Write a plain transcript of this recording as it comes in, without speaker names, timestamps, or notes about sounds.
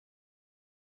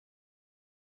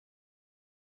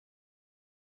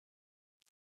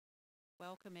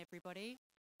welcome everybody.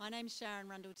 My name's Sharon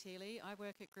Rundle-Teely. I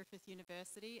work at Griffith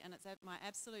University, and it's my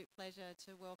absolute pleasure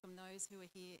to welcome those who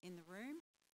are here in the room.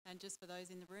 And just for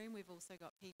those in the room, we've also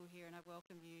got people here, and I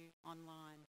welcome you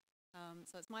online.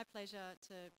 So it's my pleasure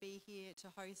to be here to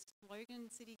host Logan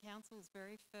City Council's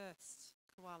very first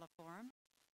Koala Forum.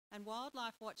 And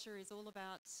Wildlife Watcher is all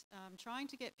about trying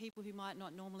to get people who might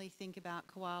not normally think about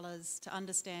koalas to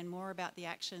understand more about the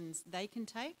actions they can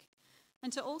take,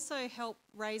 and to also help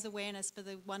raise awareness for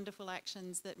the wonderful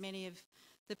actions that many of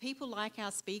the people like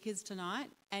our speakers tonight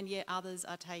and yet others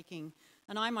are taking.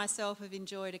 And I myself have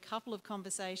enjoyed a couple of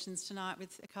conversations tonight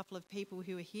with a couple of people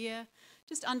who are here,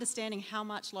 just understanding how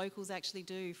much locals actually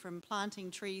do, from planting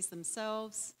trees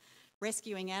themselves,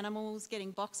 rescuing animals,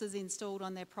 getting boxes installed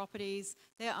on their properties.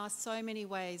 There are so many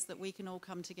ways that we can all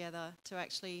come together to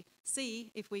actually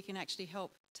see if we can actually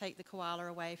help take the koala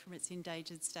away from its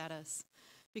endangered status.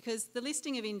 Because the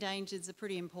listing of endangered is a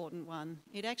pretty important one.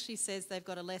 It actually says they've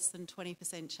got a less than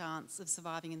 20% chance of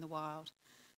surviving in the wild.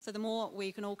 So the more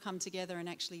we can all come together and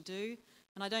actually do,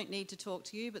 and I don't need to talk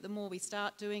to you, but the more we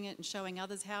start doing it and showing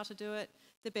others how to do it,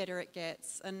 the better it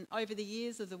gets. And over the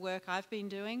years of the work I've been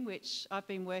doing, which I've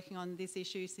been working on this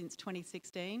issue since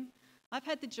 2016, I've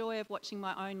had the joy of watching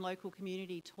my own local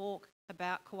community talk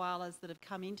about koalas that have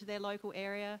come into their local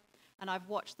area, and I've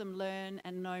watched them learn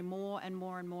and know more and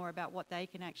more and more about what they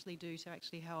can actually do to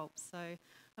actually help. So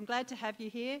I'm glad to have you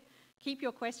here. Keep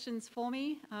your questions for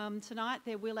me. Tonight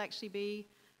there will actually be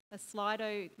a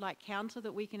Slido-like counter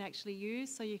that we can actually use,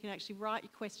 so you can actually write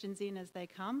your questions in as they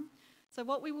come. So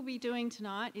what we will be doing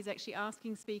tonight is actually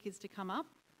asking speakers to come up.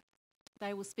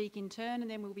 They will speak in turn,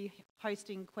 and then we'll be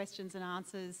hosting questions and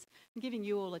answers and giving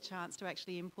you all a chance to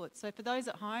actually input. So for those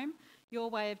at home, your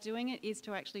way of doing it is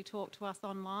to actually talk to us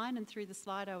online and through the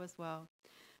Slido as well.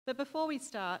 But before we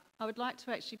start, I would like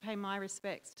to actually pay my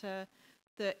respects to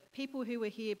the people who were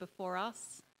here before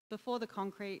us, before the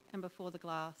concrete and before the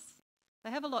glass. They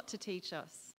have a lot to teach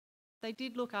us. They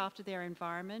did look after their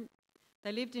environment.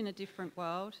 They lived in a different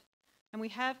world. And we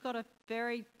have got a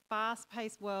very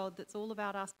fast-paced world that's all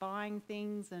about us buying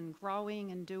things and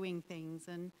growing and doing things.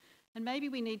 And maybe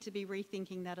we need to be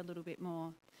rethinking that a little bit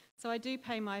more. So I do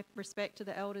pay my respect to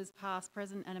the elders past,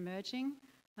 present and emerging.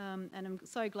 And I'm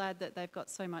so glad that they've got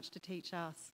so much to teach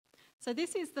us. So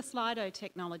this is the Slido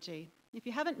technology. If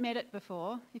you haven't met it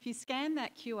before, if you scan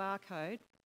that QR code,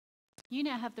 you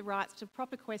now have the rights to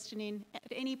pop a question in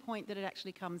at any point that it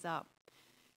actually comes up.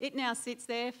 It now sits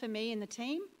there for me and the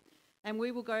team, and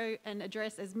we will go and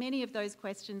address as many of those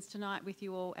questions tonight with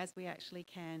you all as we actually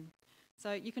can.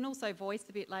 So you can also voice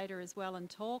a bit later as well and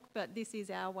talk, but this is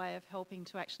our way of helping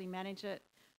to actually manage it,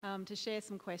 to share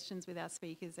some questions with our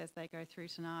speakers as they go through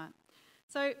tonight.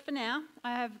 So for now,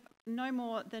 I have no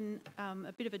more than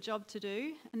a bit of a job to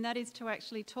do, and that is to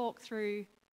actually talk through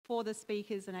for the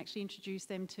speakers and actually introduce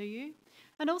them to you.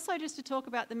 And also just to talk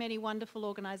about the many wonderful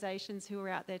organisations who are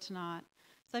out there tonight.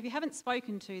 So if you haven't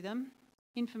spoken to them,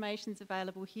 information's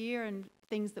available here and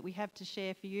things that we have to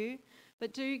share for you,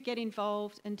 but do get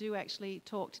involved and do actually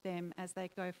talk to them as they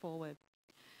go forward.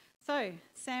 So,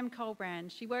 Sam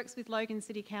Colbrand, she works with Logan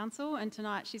City Council, and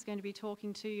tonight she's going to be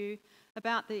talking to you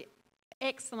about the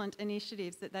excellent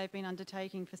initiatives that they've been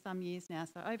undertaking for some years now.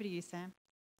 So over to you, Sam.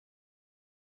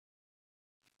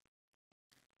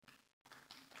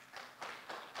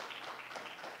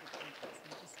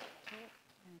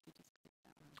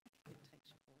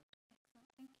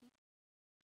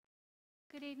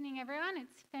 Good evening, everyone.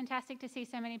 It's fantastic to see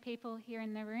so many people here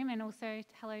in the room, and also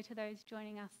hello to those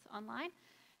joining us online.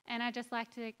 And I'd just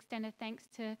like to extend a thanks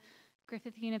to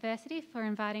Griffith University for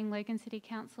inviting Logan City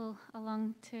Council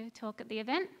along to talk at the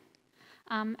event.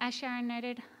 As Sharon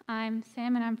noted, I'm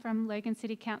Sam, and I'm from Logan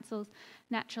City Council's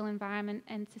Natural Environment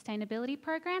and Sustainability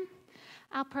Program.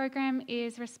 Our program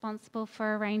is responsible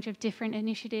for a range of different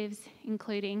initiatives,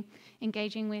 including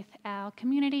engaging with our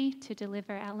community to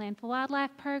deliver our Land for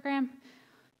Wildlife program,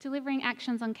 delivering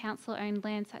actions on council-owned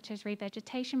land such as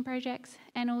revegetation projects,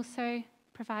 and also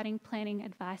providing planning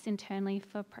advice internally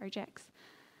for projects.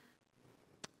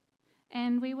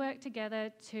 And we work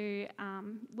together to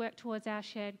work towards our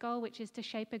shared goal, which is to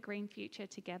shape a green future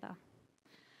together.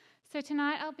 So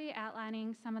tonight I'll be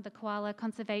outlining some of the koala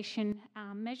conservation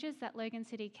measures that Logan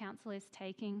City Council is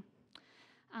taking.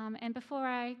 And before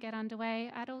I get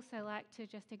underway, I'd also like to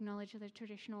just acknowledge the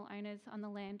traditional owners on the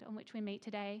land on which we meet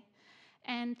today,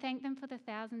 and thank them for the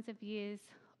thousands of years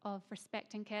of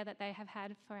respect and care that they have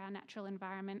had for our natural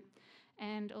environment,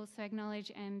 and also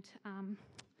acknowledge and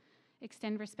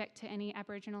extend respect to any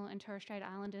Aboriginal and Torres Strait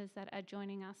Islanders that are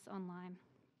joining us online.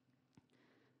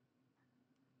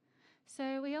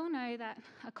 So we all know that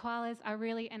koalas are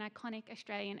really an iconic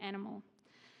Australian animal,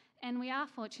 and we are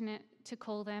fortunate to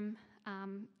call them,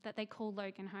 that they call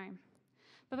Logan home.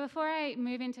 But before I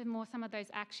move into some of those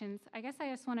actions, I guess I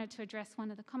just wanted to address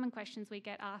one of the common questions we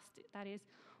get asked, that is,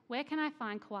 where can I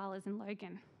find koalas in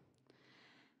Logan?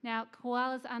 Now,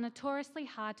 koalas are notoriously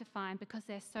hard to find because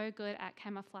they're so good at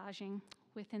camouflaging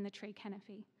within the tree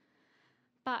canopy.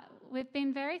 But we've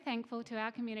been very thankful to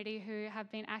our community who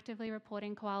have been actively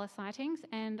reporting koala sightings,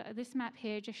 and this map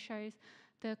here just shows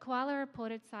the koala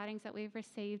reported sightings that we've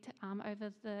received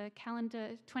over the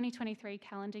 2023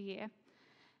 calendar year.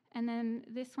 And then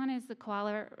this one is the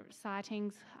koala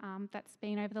sightings that's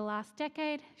been over the last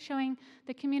decade, showing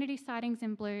the community sightings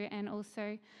in blue and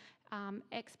also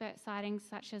expert sightings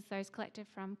such as those collected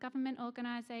from government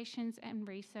organisations and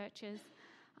researchers.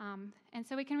 And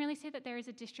so we can really see that there is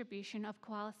a distribution of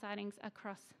koala sightings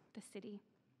across the city.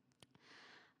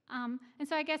 And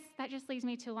so I guess that just leads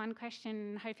me to one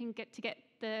question, hoping to get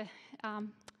the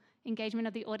engagement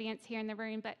of the audience here in the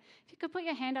room. But if you could put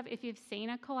your hand up if you've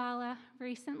seen a koala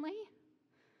recently.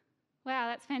 Wow,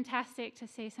 that's fantastic to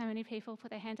see so many people put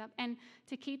their hand up. And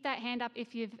to keep that hand up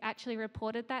if you've actually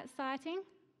reported that sighting.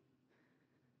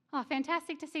 Oh,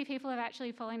 fantastic to see people have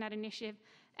actually following that initiative.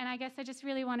 And I guess I just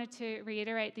really wanted to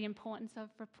reiterate the importance of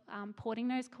reporting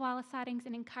those koala sightings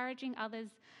and encouraging others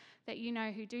that you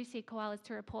know who do see koalas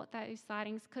to report those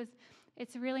sightings, because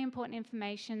it's really important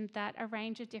information that a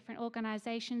range of different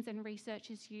organisations and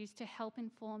researchers use to help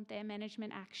inform their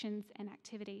management actions and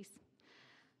activities.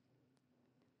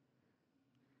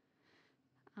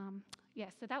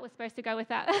 So that was supposed to go with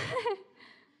that.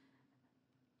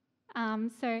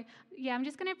 I'm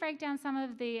just going to break down some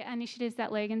of the initiatives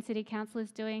that Logan City Council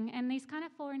is doing, and these kind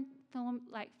of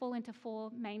fall into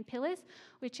four main pillars,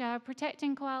 which are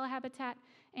protecting koala habitat,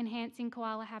 enhancing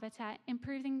koala habitat,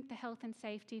 improving the health and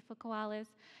safety for koalas,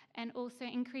 and also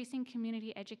increasing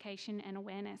community education and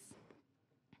awareness.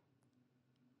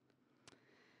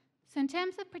 So in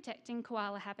terms of protecting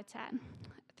koala habitat,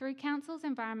 through Council's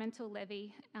environmental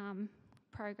levy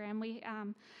program, we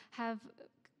have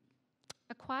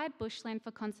acquired bushland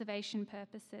for conservation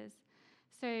purposes.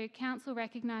 So Council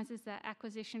recognises that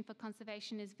acquisition for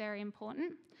conservation is very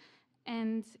important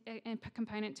and a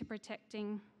component to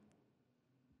protecting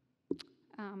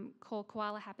core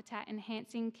koala habitat,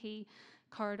 enhancing key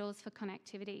corridors for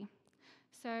connectivity.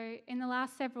 So in the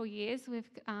last several years, we've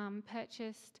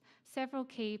purchased several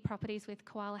key properties with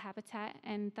koala habitat,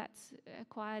 and that's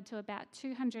acquired to about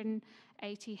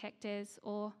 280 hectares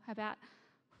or about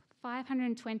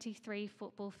 523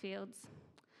 football fields.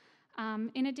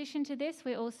 In addition to this,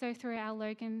 we also, through our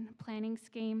Logan planning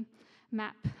scheme,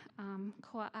 map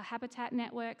habitat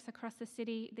networks across the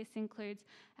city. This includes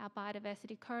our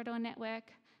biodiversity corridor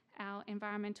network, our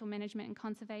environmental management and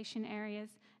conservation areas,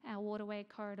 our waterway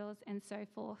corridors, and so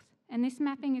forth. And this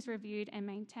mapping is reviewed and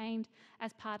maintained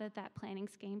as part of that planning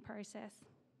scheme process.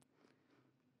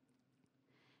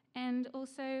 And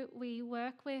also, we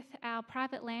work with our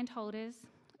private landholders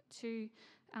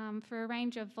for a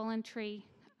range of voluntary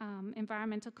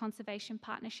environmental conservation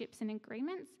partnerships and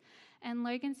agreements. And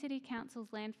Logan City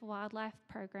Council's Land for Wildlife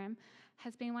program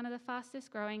has been one of the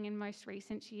fastest growing in most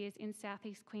recent years in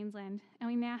southeast Queensland, and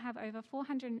we now have over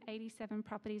 487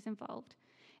 properties involved.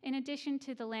 In addition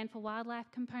to the Land for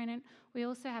Wildlife component, we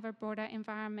also have a broader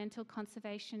environmental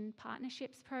conservation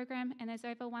partnerships program, and there's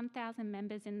over 1,000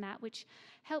 members in that, which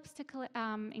helps to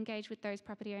engage with those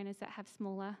property owners that have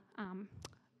smaller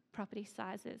property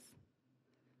sizes.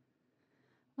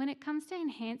 When it comes to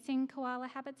enhancing koala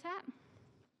habitat,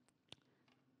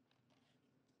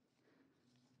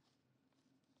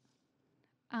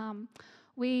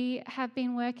 we have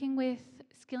been working with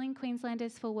Skilling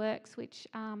Queenslanders for Works, which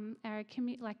are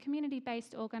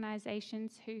community-based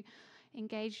organisations who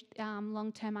engage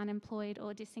long-term unemployed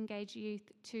or disengaged youth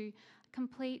to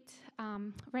complete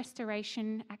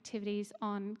restoration activities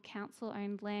on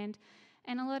council-owned land.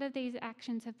 And a lot of these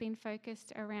actions have been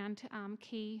focused around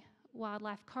key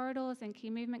wildlife corridors and key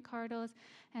movement corridors,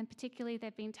 and particularly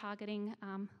they've been targeting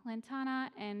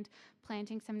lantana and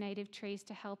planting some native trees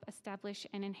to help establish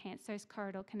and enhance those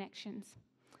corridor connections.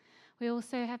 We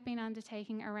also have been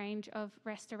undertaking a range of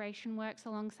restoration works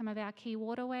along some of our key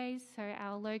waterways, so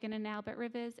our Logan and Albert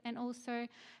rivers, and also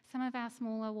some of our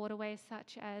smaller waterways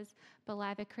such as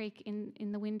Beliva Creek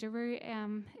in the Windaroo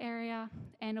area,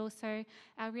 and also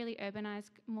our really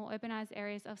more urbanised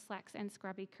areas of Slacks and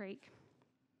Scrubby Creek.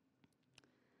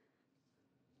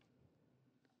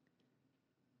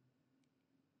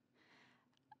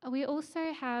 We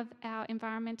also have our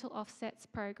environmental offsets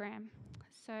program.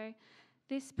 So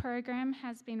This program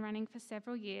has been running for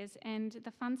several years, and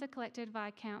the funds are collected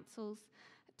via Council's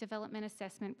development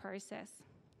assessment process.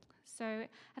 So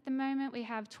at the moment we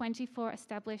have 24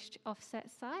 established offset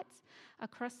sites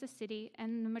across the city,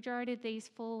 and the majority of these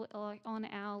fall on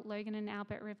our Logan and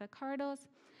Albert River corridors.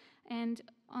 And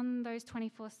on those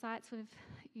 24 sites we've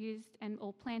used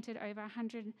or planted over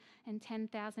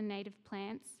 110,000 native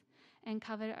plants and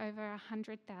covered over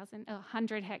 100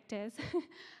 hectares.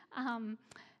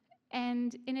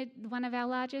 And one of our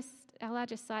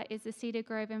largest site is the Cedar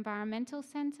Grove Environmental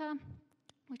Centre,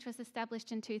 which was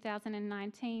established in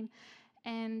 2019,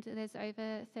 and there's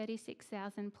over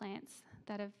 36,000 plants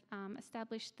that have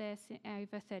established there,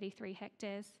 over 33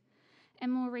 hectares. And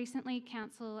more recently,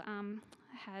 Council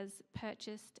has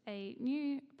purchased a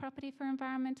new property for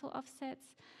environmental offsets,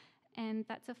 and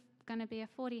that's going to be a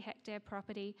 40-hectare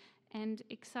property. And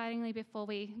excitingly, before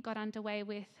we got underway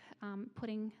with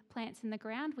putting plants in the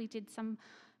ground, we did some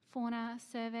fauna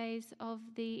surveys of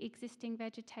the existing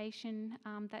vegetation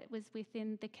that was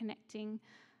within the connecting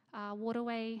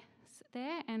waterway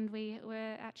there, and we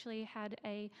actually had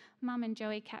a mum and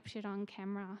Joey captured on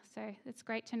camera. So it's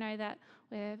great to know that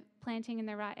we're planting in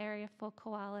the right area for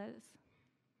koalas.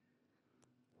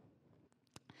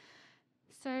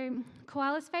 So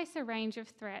koalas face a range of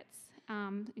threats,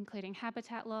 including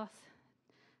habitat loss,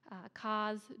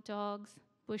 cars, dogs,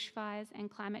 bushfires,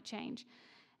 and climate change.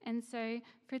 And so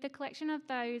through the collection of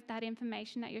that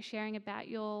information that you're sharing about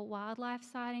your wildlife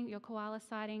sighting, your koala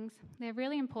sightings, they're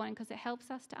really important because it helps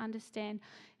us to understand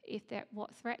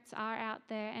what threats are out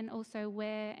there, and also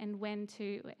where and when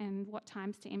to and what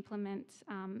times to implement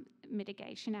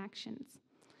mitigation actions.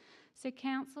 So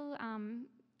Council,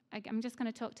 I'm just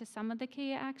going to talk to some of the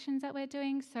key actions that we're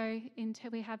doing. So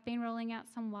we have been rolling out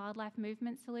some wildlife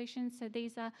movement solutions. So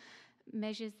these are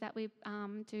measures that we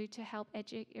do to help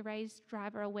raise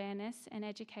driver awareness and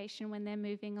education when they're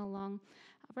moving along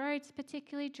roads,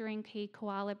 particularly during key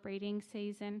koala breeding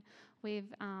season. We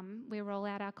roll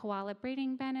out our koala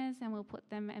breeding banners, and we'll put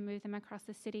them and move them across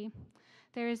the city.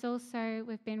 There is also,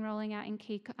 we've been rolling out in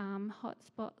key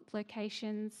hotspot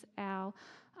locations our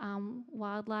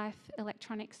wildlife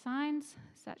electronic signs,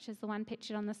 such as the one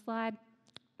pictured on the slide,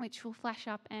 which will flash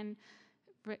up and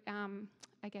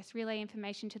relay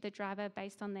information to the driver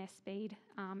based on their speed,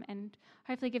 and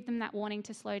hopefully give them that warning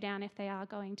to slow down if they are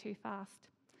going too fast.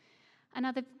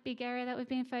 Another big area that we've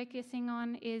been focusing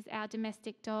on is our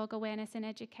domestic dog awareness and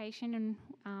education,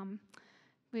 and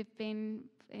we've been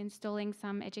installing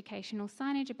some educational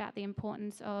signage about the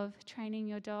importance of training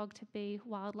your dog to be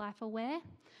wildlife aware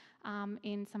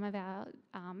in some of our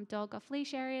dog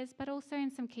off-leash areas, but also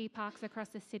in some key parks across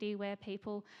the city where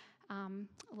people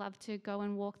love to go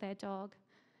and walk their dog.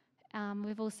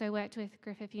 We've also worked with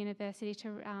Griffith University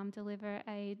to deliver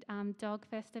a Dog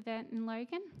Fest event in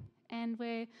Logan, and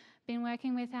we've been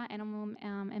working with our animal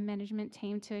and management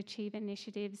team to achieve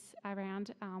initiatives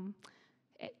around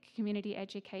community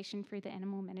education through the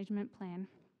animal management plan.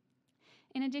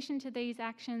 In addition to these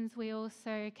actions,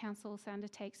 Council also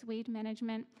undertakes weed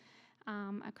management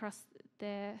across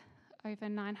the over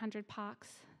 900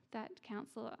 parks that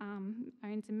Council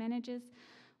owns and manages.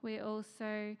 We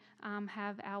also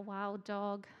have our wild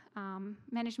dog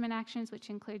management actions, which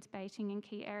includes baiting in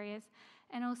key areas.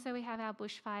 And also we have our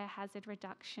bushfire hazard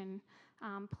reduction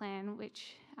plan,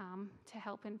 which to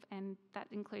help, and that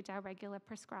includes our regular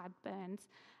prescribed burns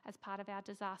as part of our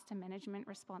disaster management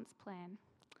response plan.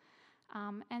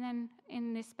 And then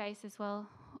in this space as well,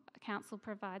 Council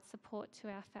provides support to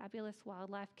our fabulous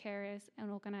wildlife carers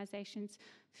and organisations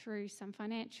through some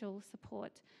financial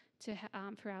support for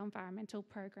our environmental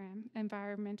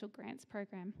grants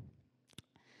program.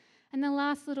 And the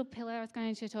last little pillar I was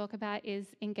going to talk about is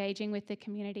engaging with the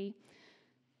community.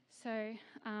 So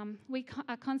we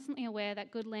are constantly aware that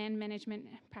good land management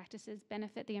practices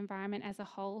benefit the environment as a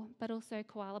whole, but also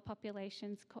koala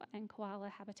populations and koala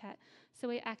habitat. So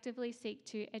we actively seek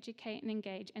to educate and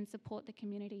engage and support the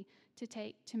community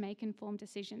to make informed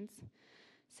decisions.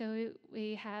 So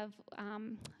we have,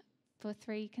 for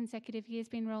 3 consecutive years,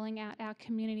 been rolling out our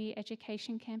community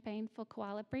education campaign for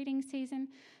koala breeding season.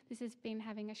 This has been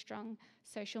having a strong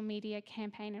social media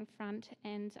campaign in front,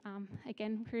 and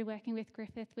again, through working with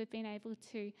Griffith, we've been able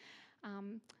to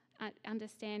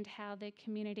understand how the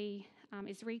community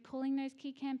is recalling those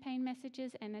key campaign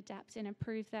messages and adapt and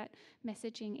improve that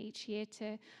messaging each year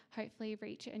to hopefully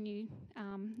reach a new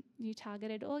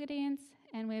targeted audience.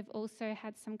 And we've also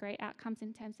had some great outcomes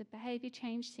in terms of behaviour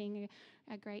change, seeing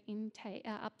a great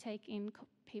uptake in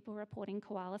people reporting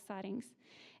koala sightings.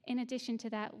 In addition to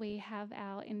that, we have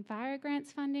our Enviro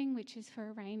Grants funding, which is for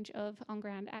a range of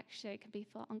on-ground action. It can be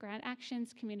for on-ground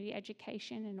actions, community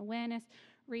education and awareness,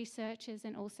 researchers,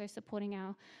 and also supporting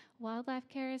our wildlife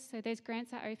carers. So those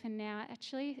grants are open now,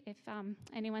 actually. If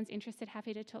anyone's interested,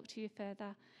 happy to talk to you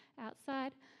further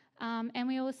outside. And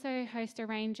we also host a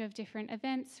range of different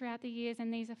events throughout the years,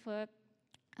 and these are for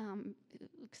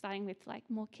starting with like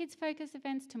more kids-focused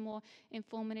events to more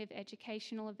informative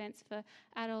educational events for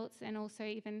adults, and also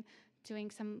even doing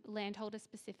some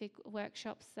landholder-specific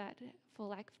workshops that for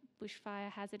like bushfire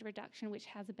hazard reduction, which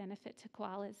has a benefit to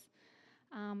koalas.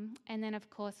 And then, of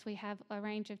course, we have a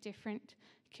range of different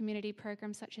community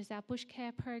programs such as our Bush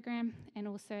Care program and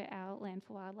also our Land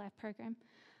for Wildlife program.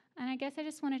 And I guess I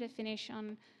just wanted to finish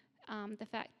on the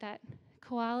fact that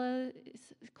koala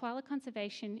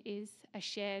conservation is a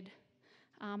shared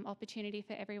opportunity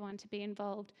for everyone to be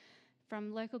involved,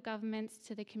 from local governments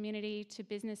to the community to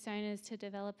business owners to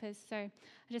developers. So I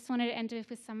just wanted to end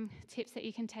with some tips that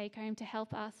you can take home to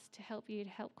help us, to help you, to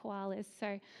help koalas.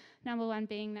 So number one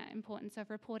being the importance of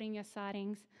reporting your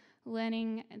sightings,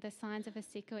 learning the signs of a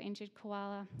sick or injured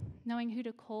koala, knowing who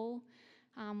to call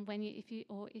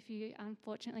if you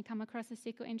unfortunately come across a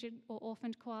sick or injured or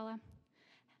orphaned koala,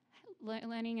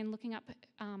 learning and looking up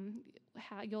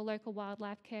how your local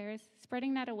wildlife carers,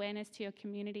 spreading that awareness to your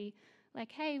community,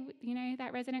 like, hey, you know,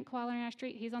 that resident koala in our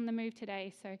street, he's on the move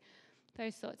today. So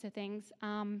those sorts of things.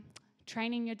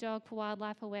 Training your dog for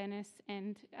wildlife awareness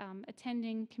and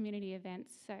attending community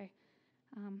events. So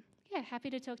yeah, happy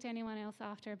to talk to anyone else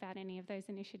after about any of those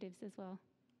initiatives as well.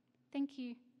 Thank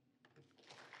you.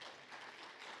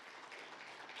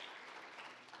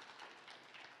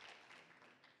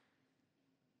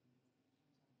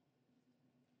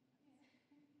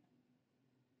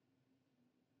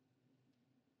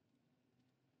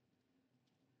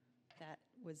 That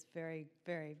was very,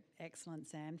 very excellent,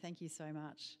 Sam. Thank you so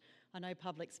much. I know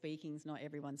public speaking's not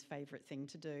everyone's favourite thing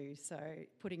to do, so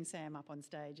putting Sam up on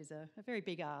stage is a very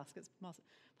big ask. It's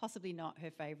possibly not her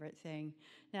favourite thing.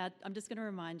 Now, I'm just going to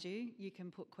remind you, you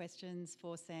can put questions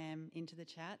for Sam into the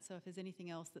chat, so if there's anything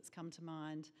else that's come to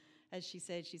mind, as she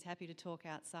said, she's happy to talk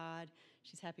outside,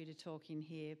 she's happy to talk in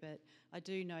here, but I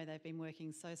do know they've been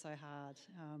working so hard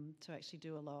to actually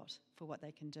do a lot for what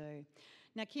they can do.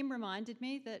 Now, Kim reminded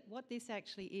me that what this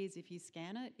actually is, if you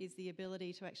scan it, is the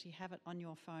ability to actually have it on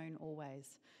your phone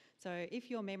always. So if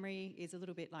your memory is a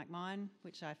little bit like mine,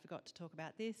 which I forgot to talk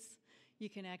about this, you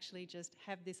can actually just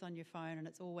have this on your phone and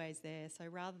it's always there. So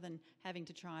rather than having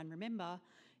to try and remember,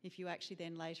 if you actually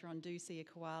then later on do see a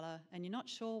koala and you're not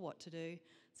sure what to do,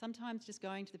 sometimes just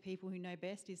going to the people who know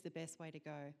best is the best way to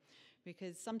go.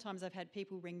 Because sometimes I've had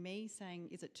people ring me saying,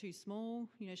 is it too small?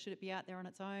 You know, should it be out there on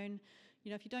its own? You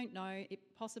know, if you don't know, it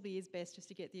possibly is best just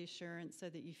to get the assurance so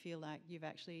that you feel like you've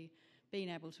actually been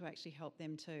able to actually help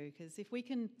them too. Because if we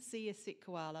can see a sick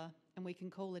koala and we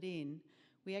can call it in,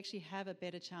 we actually have a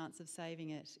better chance of saving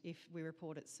it if we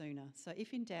report it sooner. So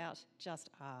if in doubt,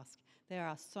 just ask. There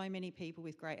are so many people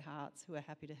with great hearts who are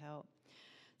happy to help.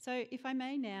 So if I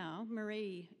may now,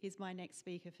 Marie is my next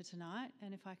speaker for tonight,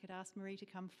 and if I could ask Marie to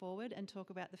come forward and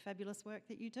talk about the fabulous work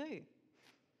that you do.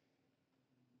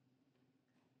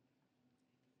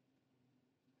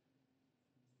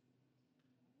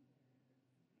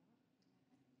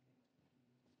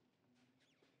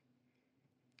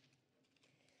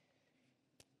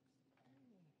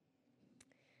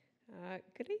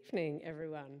 Good evening,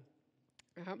 everyone.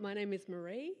 My name is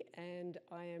Marie and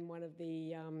I am one of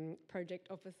the project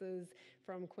officers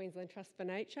from Queensland Trust for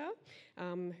Nature,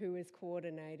 who is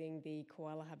coordinating the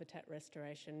Koala Habitat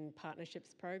Restoration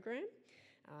Partnerships Program.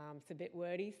 It's a bit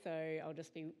wordy, so I'll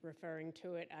just be referring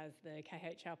to it as the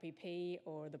KHRPP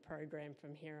or the program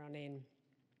from here on in.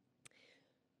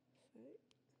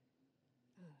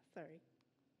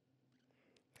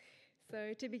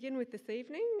 So to begin with this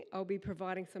evening, I'll be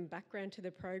providing some background to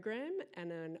the program and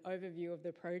an overview of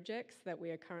the projects that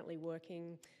we are currently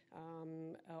working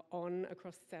on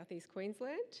across Southeast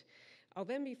Queensland. I'll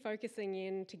then be focusing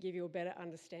in to give you a better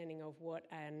understanding of what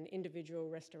an individual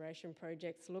restoration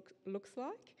project looks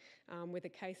like, with a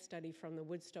case study from the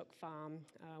Woodstock Farm,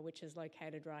 which is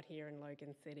located right here in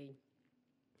Logan City.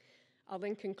 I'll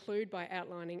then conclude by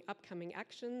outlining upcoming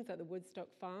actions at the Woodstock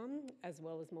Farm, as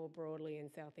well as more broadly in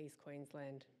Southeast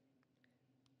Queensland.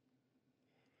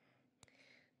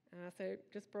 So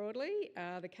just broadly,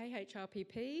 the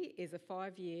KHRPP is a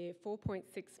 5-year,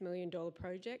 $4.6 million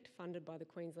project funded by the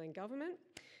Queensland Government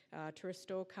to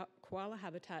restore koala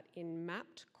habitat in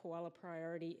mapped koala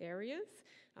priority areas,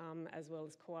 as well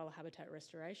as koala habitat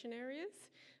restoration areas,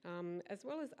 as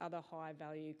well as other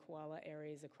high-value koala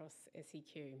areas across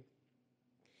SEQ.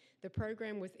 The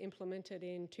program was implemented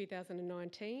in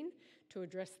 2019 to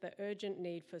address the urgent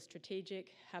need for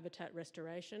strategic habitat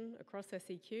restoration across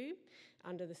SEQ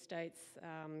under the state's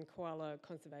koala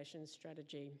conservation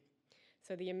strategy.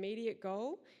 So the immediate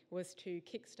goal was to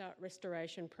kickstart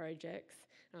restoration projects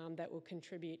that will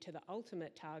contribute to the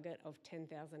ultimate target of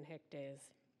 10,000 hectares.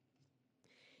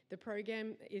 The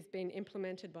program is being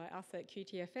implemented by us at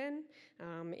QTFN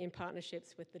in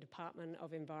partnerships with the Department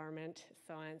of Environment,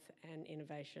 Science and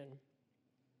Innovation.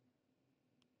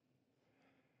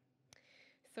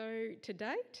 So to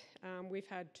date, we've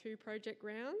had 2 project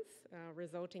rounds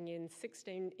resulting in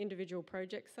 16 individual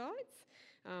project sites,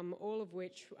 all of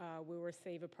which will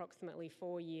receive approximately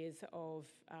 4 years of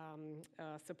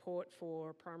support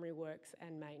for primary works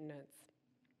and maintenance.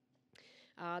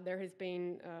 There has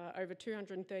been over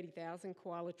 230,000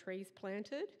 koala trees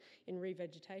planted in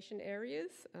revegetation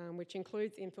areas, which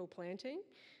includes infill planting,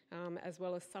 as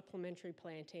well as supplementary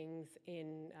plantings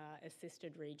in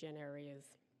assisted regen areas.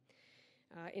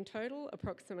 In total,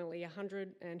 approximately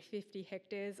 150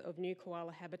 hectares of new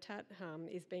koala habitat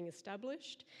is being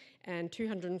established, and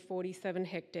 247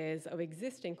 hectares of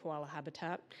existing koala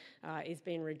habitat is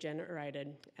being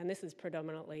regenerated, and this is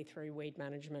predominantly through weed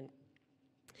management.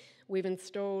 We've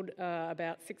installed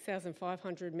about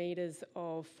 6,500 metres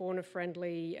of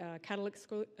fauna-friendly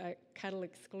cattle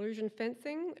exclusion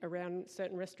fencing around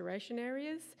certain restoration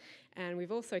areas, and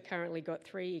we've also currently got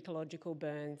 3 ecological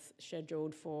burns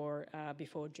scheduled for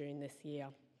before June this year.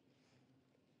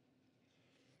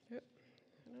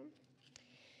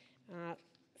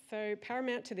 So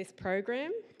paramount to this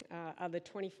program are the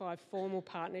 25 formal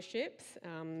partnerships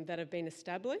that have been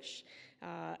established,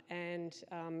 and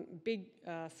big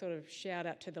sort of shout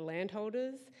out to the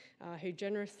landholders who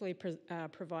generously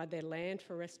provide their land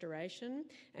for restoration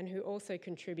and who also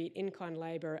contribute in-kind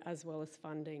labour as well as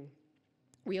funding.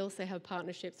 We also have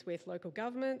partnerships with local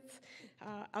governments,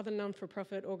 other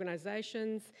non-for-profit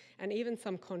organisations, and even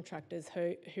some contractors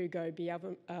who go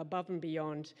above and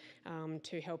beyond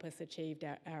to help us achieve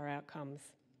our outcomes.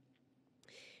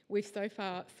 We've so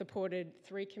far supported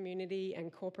 3 community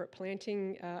and corporate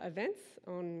planting events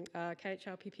on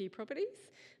KHRPP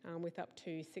properties with up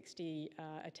to 60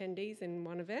 attendees in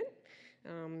one event.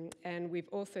 And we've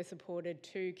also supported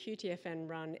 2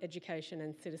 QTFN-run education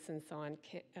and citizen science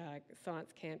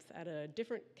camps at a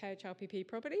different KHRPP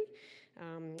property.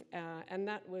 And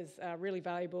that was really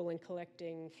valuable in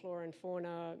collecting flora and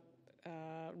fauna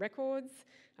records,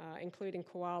 including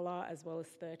koala, as well as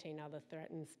 13 other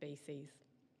threatened species.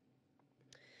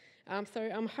 So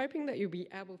I'm hoping that you'll be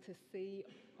able to see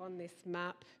on this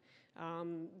map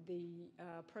the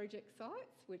project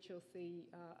sites, which you'll see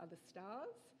are the stars.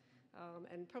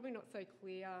 And probably not so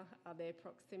clear are their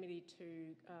proximity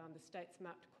to the state's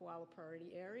mapped koala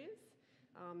priority areas.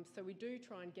 So we do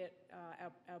try and get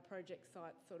our project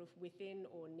sites sort of within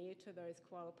or near to those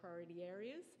koala priority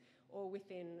areas, or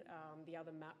within the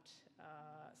other mapped,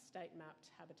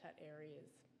 state-mapped habitat areas.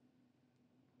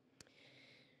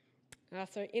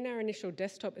 So in our initial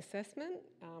desktop assessment,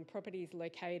 properties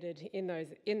located in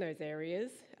those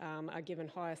areas are given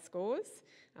higher scores.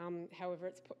 However,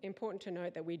 it's important to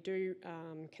note that we do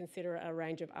consider a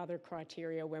range of other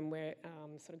criteria when we're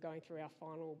sort of going through our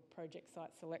final project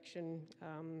site selection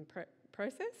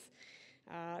process.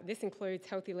 This includes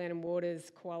healthy land and waters,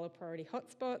 koala priority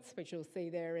hotspots, which you'll see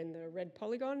there in the red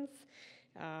polygons.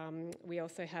 We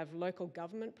also have local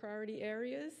government priority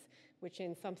areas, which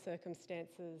in some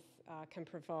circumstances can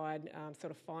provide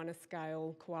sort of finer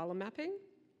scale koala mapping.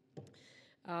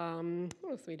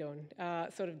 What else are we doing?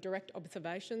 Sort of direct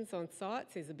observations on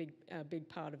sites is a big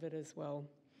part of it as well.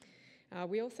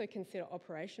 We also consider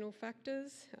operational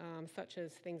factors, such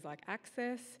as things like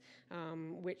access,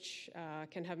 which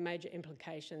can have major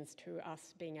implications to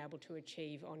us being able to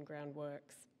achieve on-ground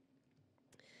works.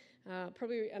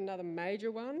 Probably another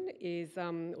major one is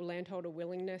landholder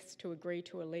willingness to agree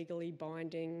to a legally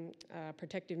binding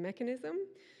protective mechanism,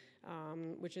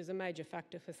 which is a major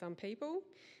factor for some people.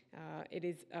 It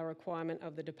is a requirement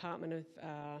of the Department of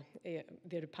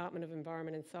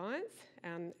Environment and Science,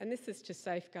 and this is to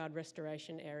safeguard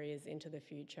restoration areas into the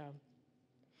future.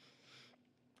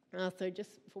 So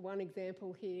just for one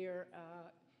example here,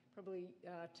 probably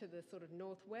to the sort of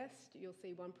northwest, you'll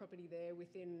see one property there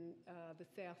within the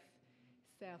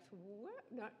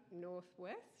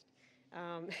northwest,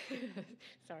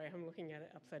 Sorry, I'm looking at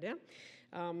it upside down.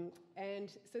 And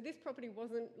so this property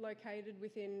wasn't located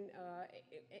within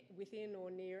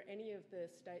or near any of the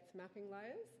state's mapping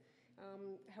layers.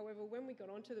 However, when we got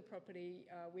onto the property,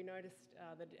 we noticed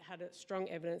that it had a strong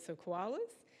evidence of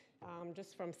koalas.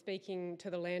 Just from speaking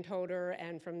to the landholder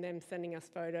and from them sending us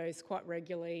photos quite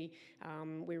regularly,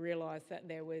 we realised that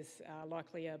there was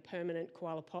likely a permanent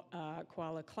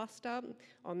koala cluster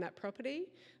on that property.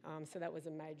 So that was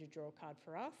a major draw card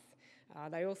for us.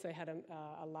 They also had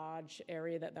a large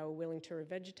area that they were willing to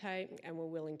revegetate and were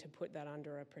willing to put that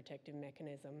under a protective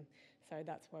mechanism. So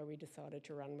that's why we decided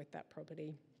to run with that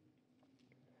property.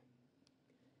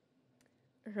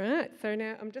 Right, so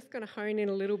now I'm just going to hone in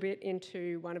a little bit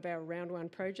into one of our round one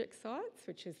project sites,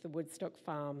 which is the Woodstock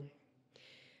Farm.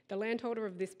 The landholder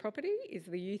of this property is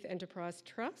the Youth Enterprise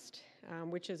Trust,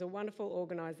 which is a wonderful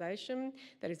organisation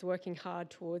that is working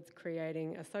hard towards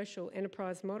creating a social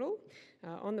enterprise model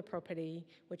on the property,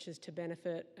 which is to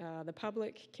benefit the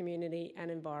public, community and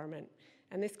environment,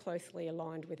 and this closely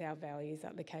aligned with our values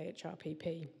at the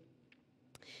KHRPP.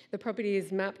 The property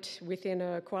is mapped within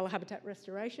a koala habitat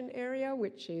restoration area,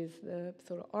 which is the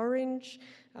sort of orange,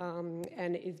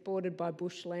 and is bordered by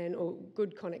bushland or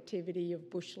good connectivity of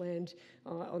bushland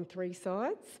on three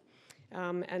sides.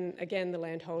 And again, the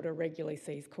landholder regularly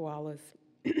sees koalas.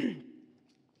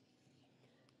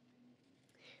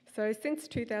 So since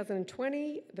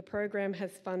 2020, the program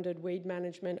has funded weed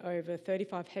management over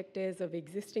 35 hectares of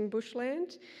existing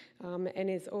bushland and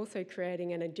is also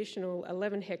creating an additional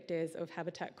 11 hectares of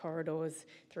habitat corridors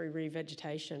through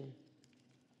revegetation.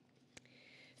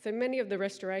 So many of the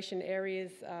restoration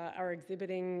areas are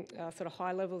exhibiting sort of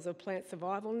high levels of plant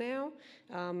survival now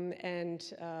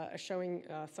and are showing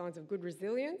signs of good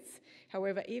resilience.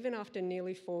 However, even after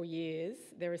nearly 4 years,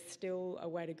 there is still a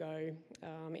way to go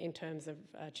in terms of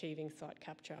achieving site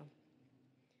capture.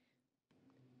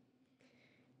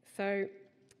 So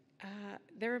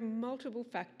there are multiple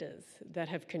factors that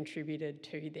have contributed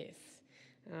to this.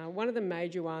 One of the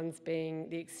major ones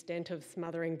being the extent of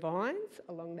smothering vines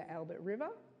along the Albert River,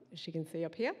 as you can see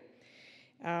up here.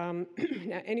 Now,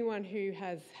 anyone who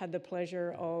has had the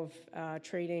pleasure of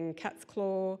treating cat's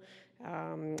claw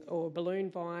or balloon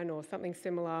vine or something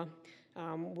similar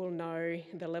will know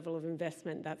the level of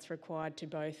investment that's required to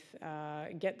both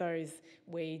get those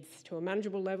weeds to a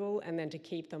manageable level and then to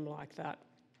keep them like that,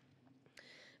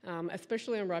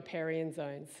 especially on riparian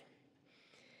zones.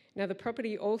 Now, the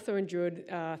property also endured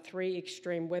 3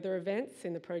 extreme weather events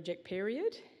in the project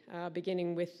period,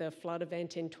 beginning with the flood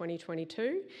event in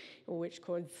 2022, which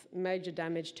caused major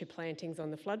damage to plantings on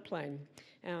the floodplain.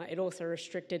 It also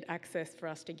restricted access for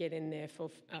us to get in there for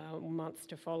months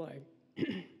to follow.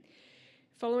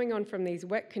 Following on from these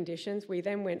wet conditions, we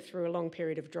then went through a long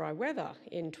period of dry weather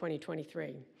in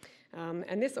 2023.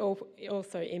 And this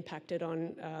also impacted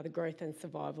on the growth and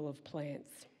survival of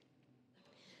plants.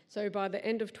 So by the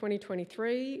end of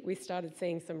 2023, we started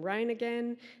seeing some rain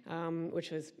again,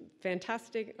 which was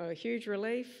fantastic, a huge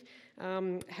relief.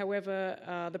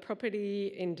 However, the property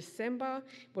in December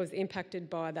was impacted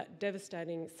by that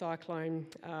devastating cyclone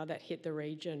that hit the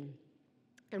region.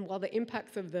 And while the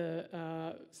impacts of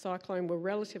the cyclone were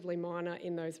relatively minor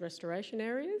in those restoration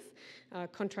areas,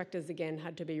 contractors again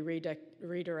had to be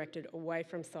redirected away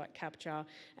from site capture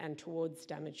and towards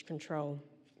damage control.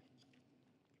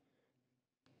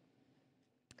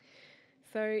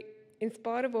 So in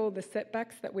spite of all the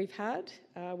setbacks that we've had,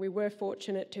 we were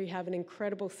fortunate to have an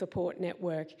incredible support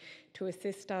network to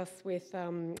assist us with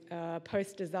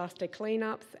post-disaster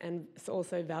cleanups and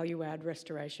also value-add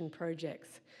restoration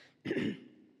projects.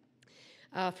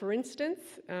 For instance,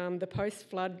 the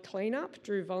post-flood cleanup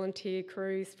drew volunteer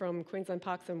crews from Queensland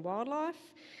Parks and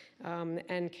Wildlife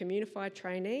and Communify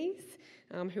trainees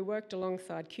who worked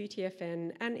alongside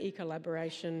QTFN and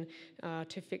eCollaboration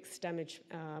to fix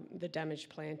the damaged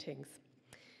plantings.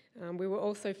 We were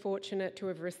also fortunate to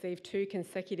have received 2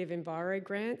 consecutive Enviro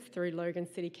grants through Logan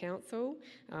City Council,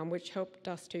 which helped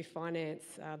us to finance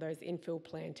those infill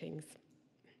plantings.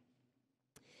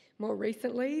 More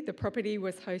recently, the property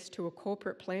was host to a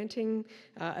corporate planting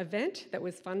event that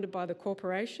was funded by the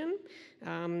corporation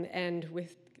and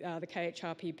with the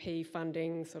KHRPP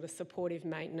funding sort of supportive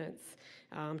maintenance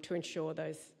to ensure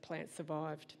those plants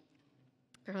survived.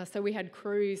 So we had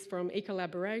crews from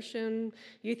eCollaboration,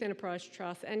 Youth Enterprise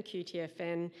Trust and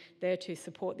QTFN there to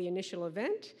support the initial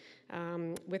event,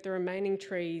 with the remaining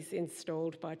trees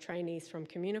installed by trainees from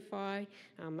Communify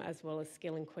as well as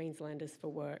skilling Queenslanders for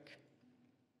work.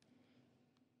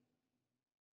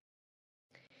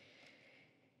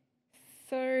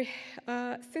 So,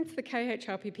 since the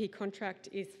KHRPP contract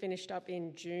is finished up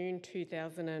in June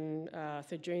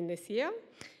June this year,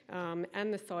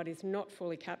 and the site is not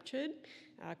fully captured,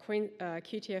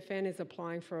 QTFN is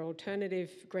applying for alternative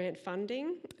grant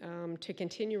funding to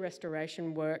continue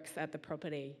restoration works at the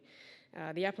property.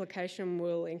 The application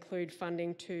will include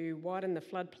funding to widen the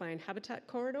floodplain habitat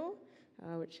corridor,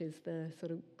 which is the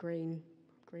sort of green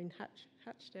hatch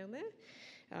down there.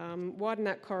 Widen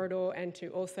that corridor and to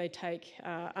also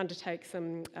undertake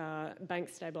some bank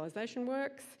stabilisation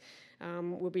works.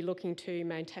 We'll be looking to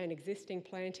maintain existing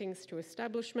plantings to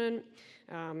establishment,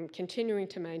 continuing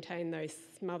to maintain those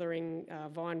smothering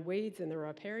vine weeds in the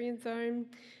riparian zone,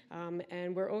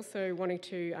 and we're also wanting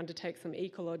to undertake some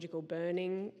ecological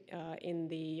burning in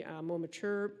the more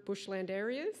mature bushland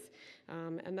areas,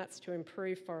 and that's to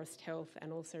improve forest health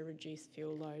and also reduce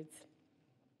fuel loads.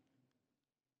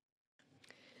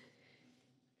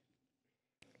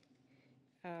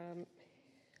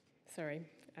 Sorry,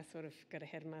 I sort of got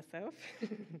ahead of myself.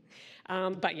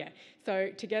 But yeah, so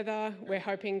together we're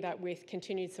hoping that with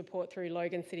continued support through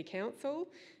Logan City Council,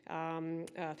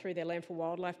 through their Land for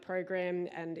Wildlife program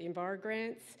and Enviro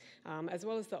grants, as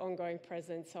well as the ongoing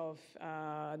presence of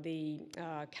the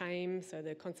CAME, so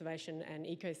the Conservation and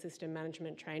Ecosystem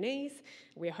Management trainees,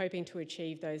 we're hoping to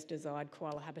achieve those desired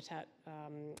koala habitat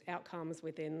outcomes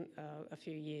within a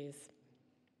few years.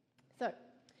 So,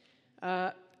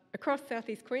 across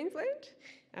Southeast Queensland,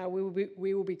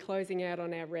 we will be closing out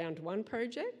on our round 1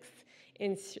 projects,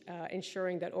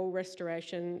 ensuring that all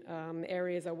restoration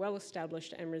areas are well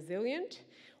established and resilient,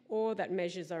 or that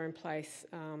measures are in place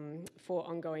for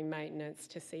ongoing maintenance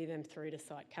to see them through to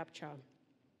site capture.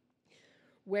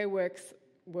 Where works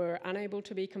were unable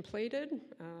to be completed,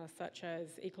 such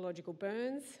as ecological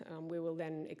burns, we will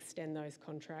then extend those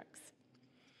contracts.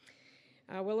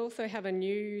 We'll also have a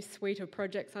new suite of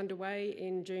projects underway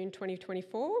in June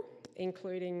 2024,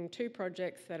 including 2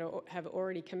 projects that have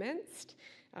already commenced,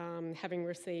 having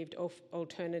received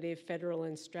alternative federal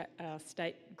and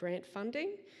state grant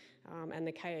funding, and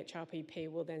the KHRPP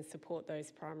will then support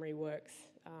those primary works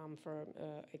for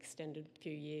an extended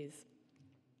few years.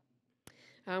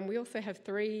 We also have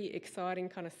 3 exciting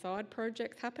kind of side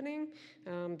projects happening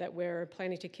that we're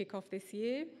planning to kick off this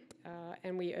year.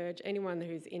 And we urge anyone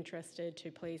who's interested to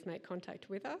please make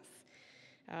contact with us.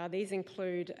 These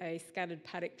include a scattered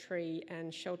paddock tree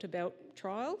and shelter belt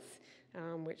trials,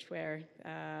 which we're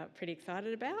pretty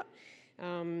excited about.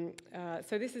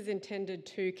 So this is intended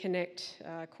to connect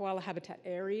koala habitat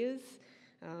areas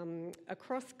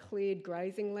across cleared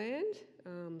grazing land,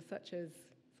 such as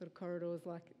sort of corridors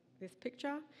like this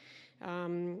picture.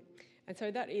 And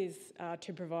so that is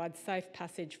to provide safe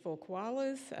passage for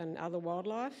koalas and other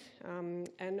wildlife,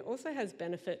 and also has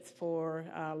benefits for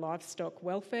livestock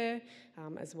welfare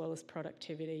as well as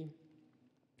productivity.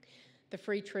 The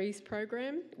Free Trees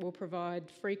program will provide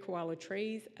free koala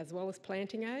trees as well as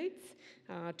planting aids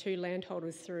to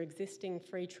landholders through existing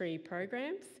free tree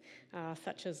programs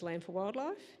such as Land for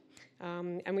Wildlife.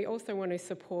 And we also want to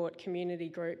support community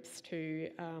groups to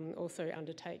also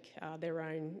undertake their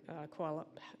own koala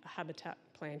habitat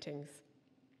plantings.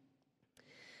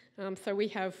 So we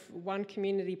have one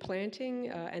community planting,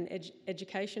 an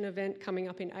education event coming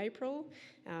up in April,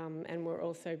 and we're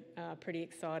also pretty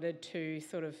excited to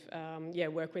sort of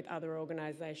work with other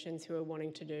organisations who are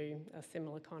wanting to do a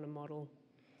similar kind of model.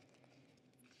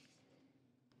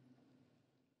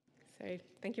 So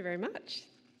thank you very much.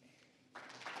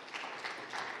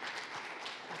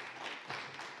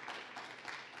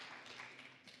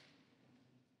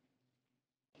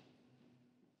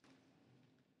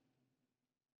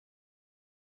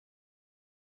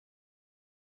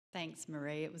 Thanks,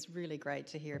 Marie. It was really great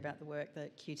to hear about the work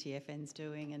that QTFN's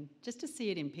doing and just to see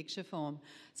it in picture form.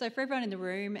 So for everyone in the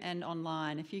room and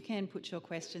online, if you can put your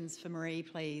questions for Marie,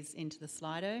 please, into the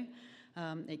Slido.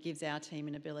 It gives our team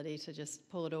an ability to just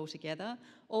pull it all together.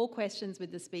 All questions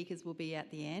with the speakers will be at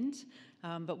the end,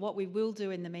 but what we will do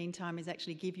in the meantime is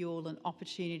actually give you all an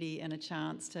opportunity and a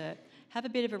chance to have a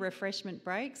bit of a refreshment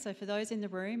break. So for those in the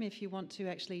room, if you want to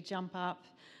actually jump up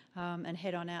and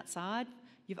head on outside,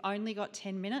 you've only got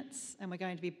 10 minutes and we're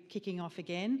going to be kicking off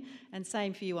again. And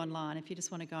same for you online. If you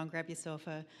just want to go and grab yourself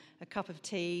a cup of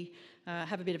tea,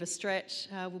 have a bit of a stretch,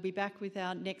 we'll be back with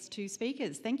our next 2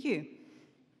 speakers. Thank you.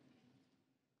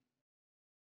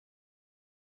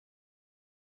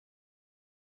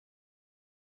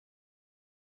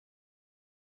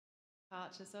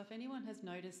 So if anyone has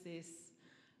noticed this,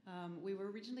 we were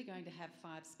originally going to have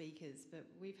 5 speakers, but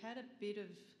we've had a bit of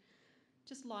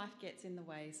just life gets in the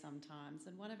way sometimes,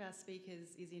 and one of our speakers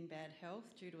is in bad health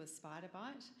due to a spider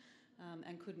bite.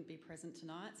 and couldn't be present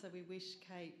tonight. So we wish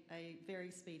Kate a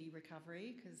very speedy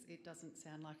recovery, because it doesn't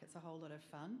sound like it's a whole lot of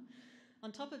fun.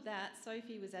 On top of that,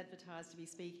 Sophie was advertised to be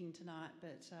speaking tonight,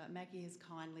 but Maggie has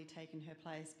kindly taken her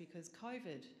place because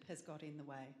COVID has got in the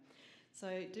way.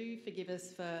 So do forgive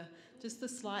us for just the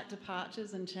slight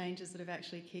departures and changes that have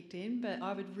actually kicked in, but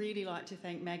I would really like to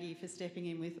thank Maggie for stepping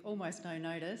in with almost no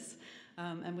notice,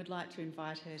 and would like to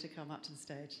invite her to come up to the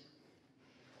stage.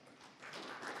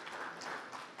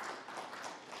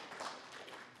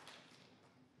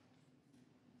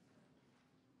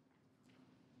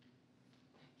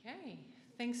 Okay,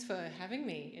 thanks for having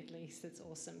me, at least. It's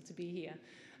awesome to be here.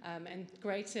 And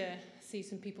great to see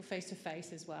some people face to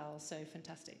face as well, so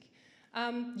fantastic.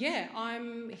 Yeah,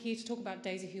 I'm here to talk about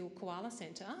Daisy Hill Koala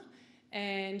Centre.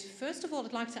 And first of all,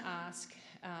 I'd like to ask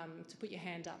to put your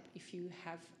hand up if you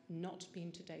have not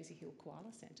been to Daisy Hill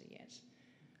Koala Centre yet.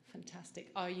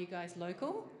 Fantastic. Are you guys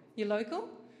local? You're local?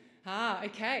 Ah,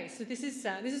 okay. So this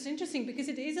is interesting because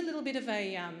it is a little bit of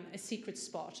a secret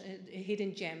spot, a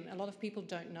hidden gem. A lot of people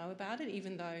don't know about it,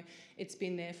 even though it's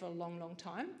been there for a long, long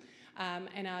time.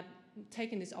 And I've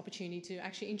taken this opportunity to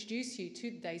actually introduce you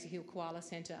to the Daisy Hill Koala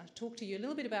Centre, talk to you a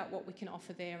little bit about what we can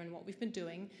offer there and what we've been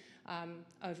doing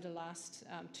over the last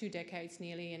 2 decades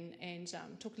nearly, and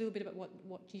talk a little bit about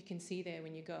what you can see there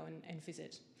when you go and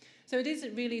visit. So it is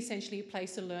really essentially a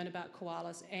place to learn about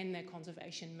koalas and their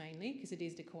conservation mainly, because it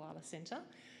is the Koala Centre.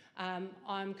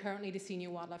 I'm currently the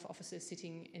Senior Wildlife Officer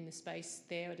sitting in the space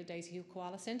there at the Daisy Hill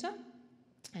Koala Centre,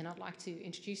 and I'd like to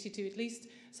introduce you to at least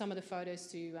some of the photos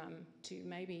to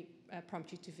maybe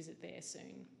prompt you to visit there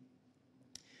soon.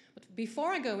 But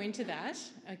before I go into that,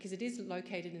 because it is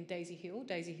located in Daisy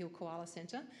Hill Koala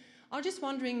Centre, I'm just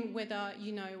wondering whether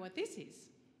you know what this is.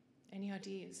 Any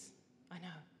ideas? I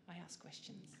know, I ask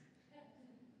questions.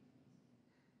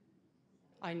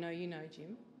 I know you know,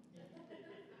 Jim.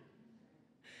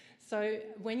 So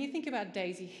when you think about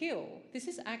Daisy Hill, this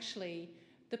is actually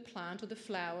the plant or the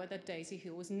flower that Daisy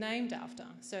Hill was named after.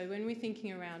 So when we're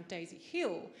thinking around Daisy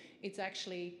Hill, it's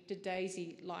actually the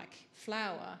daisy-like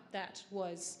flower that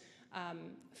was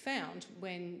found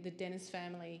when the Dennis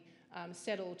family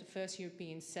settled, the first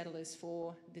European settlers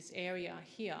for this area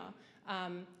here,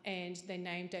 and they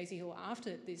named Daisy Hill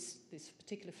after this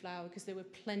particular flower because they were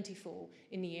plentiful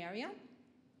in the area.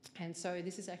 And so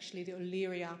this is actually the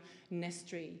Olearia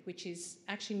nestri, which is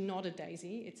actually not a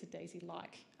daisy, it's a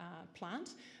daisy-like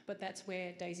plant, but that's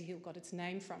where Daisy Hill got its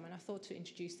name from, and I thought to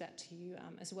introduce that to you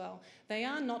as well. They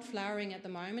are not flowering at the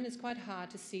moment. It's quite hard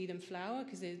to see them flower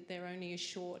because they're only a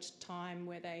short time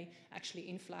where they actually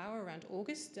in flower around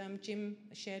August, Jim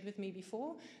shared with me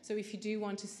before. So if you do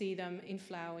want to see them in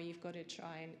flower, you've got to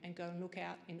try and go and look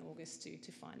out in August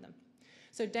to find them.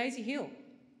 So Daisy Hill.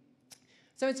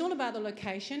 So it's all about the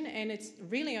location, and it's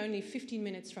really only 15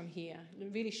 minutes from here. A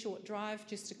really short drive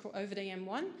just over the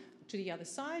M1 to the other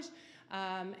side,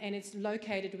 and it's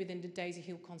located within the Daisy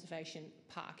Hill Conservation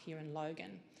Park here in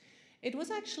Logan. It was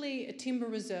actually a timber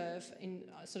reserve in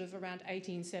sort of around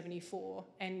 1874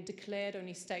 and declared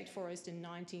only state forest in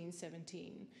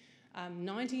 1917.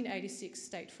 1986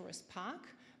 State Forest Park,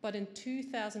 but in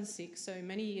 2006, so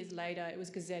many years later, it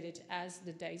was gazetted as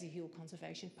the Daisy Hill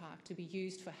Conservation Park to be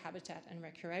used for habitat and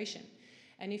recreation.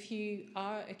 And if you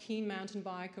are a keen mountain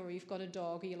biker, or you've got a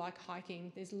dog, or you like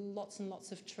hiking, there's lots and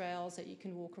lots of trails that you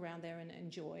can walk around there and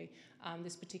enjoy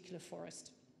this particular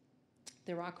forest.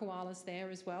 There are koalas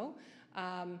there as well.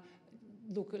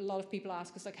 Look, a lot of people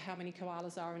ask us like how many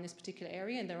koalas are in this particular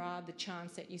area, and there are. The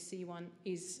chance that you see one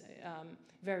is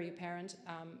very apparent.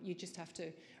 You just have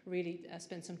to really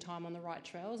spend some time on the right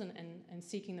trails and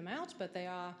seeking them out, but they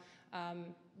are,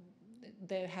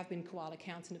 there have been koala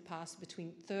counts in the past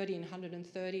between 30 and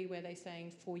 130, where they're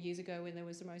saying 4 years ago when there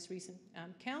was the most recent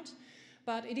count.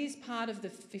 But it is part of the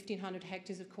 1,500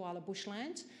 hectares of koala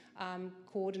bushland,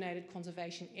 coordinated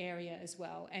conservation area as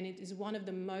well, and it is one of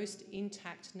the most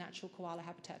intact natural koala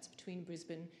habitats between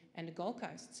Brisbane and the Gold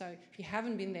Coast. So if you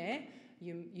haven't been there,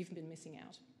 you've been missing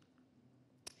out.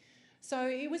 So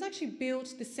it was actually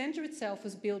built, the centre itself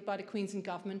was built by the Queensland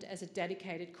Government as a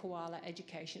dedicated koala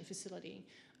education facility.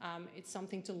 It's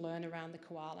something to learn around the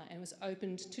koala, and it was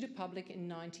opened to the public in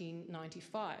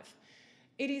 1995.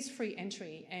 It is free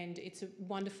entry, and it's a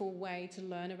wonderful way to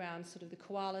learn around sort of the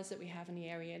koalas that we have in the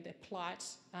area, their plight,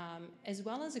 as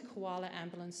well as a koala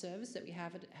ambulance service that we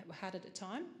had at the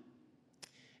time.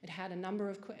 It had a number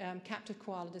of captive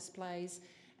koala displays,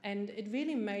 and it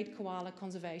really made koala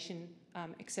conservation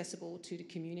accessible to the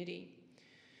community.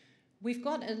 We've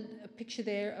got a picture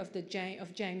there of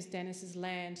James Dennis's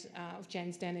land, of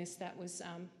James Dennis, that was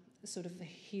sort of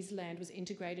his land was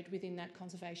integrated within that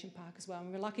conservation park as well.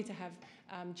 And we're lucky to have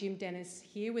Jim Dennis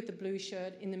here with the blue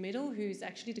shirt in the middle, who's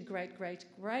actually the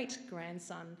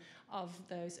great-great-great-grandson of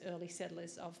those early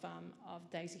settlers of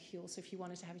Daisy Hill. So if you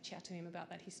wanted to have a chat to him about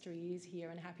that history, he is here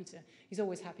and happy to. He's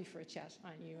always happy for a chat,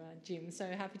 aren't you, Jim? So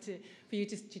happy for you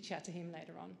to chat to him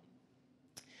later on.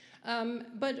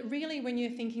 But really, when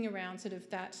you're thinking around sort of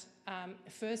that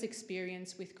first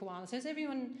experience with koalas, has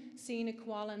everyone seen a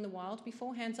koala in the wild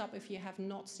before? Hands up if you have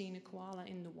not seen a koala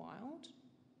in the wild.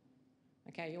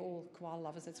 Okay, you're all koala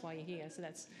lovers, that's why you're here, so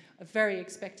that's very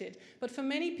expected. But for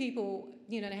many people,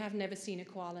 you know, they have never seen a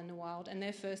koala in the wild, and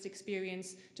their first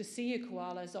experience to see a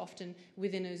koala is often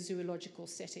within a zoological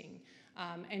setting.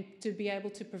 And to be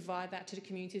able to provide that to the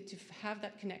community, to have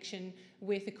that connection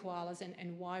with the koalas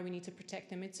and why we need to protect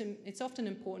them, it's often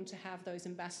important to have those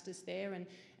ambassadors there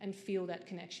and feel that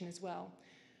connection as well.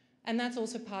 And that's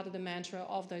also part of the mantra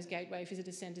of those gateway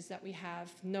visitor centres that we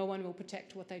have. No one will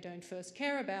protect what they don't first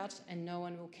care about, and no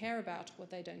one will care about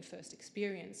what they don't first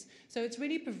experience. So it's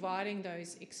really providing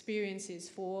those experiences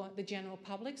for the general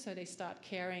public so they start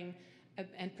caring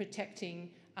and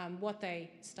protecting what they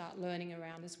start learning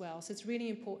around as well. So it's really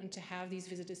important to have these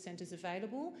visitor centres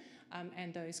available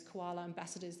and those koala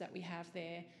ambassadors that we have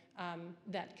there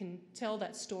that can tell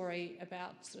that story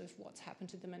about sort of what's happened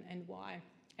to them and why,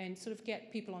 and sort of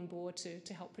get people on board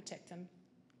to help protect them.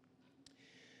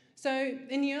 So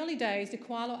in the early days, the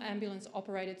koala ambulance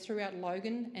operated throughout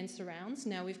Logan and surrounds.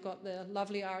 Now we've got the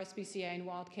lovely RSPCA and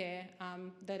Wildcare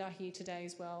that are here today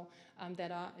as well,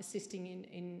 that are assisting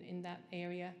in that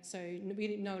area. So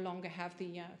we no longer have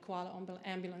the koala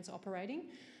ambulance operating.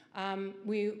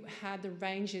 We had the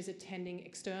rangers attending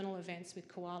external events with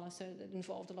koala, so that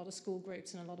involved a lot of school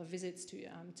groups and a lot of visits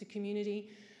to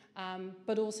community.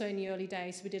 But also in the early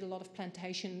days, we did a lot of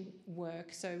plantation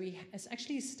work. So we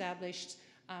actually established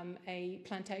a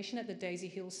plantation at the Daisy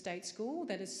Hill State School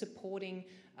that is supporting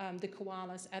the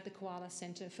koalas at the Koala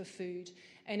Centre for food.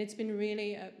 And it's been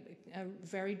really a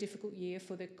very difficult year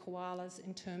for the koalas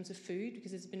in terms of food,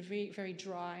 because it's been very, very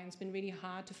dry and it's been really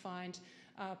hard to find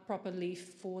proper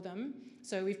leaf for them.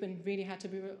 So we've really had to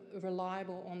be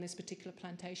reliable on this particular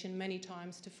plantation many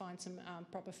times to find some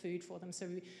proper food for them. So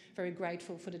we're very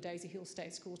grateful for the Daisy Hill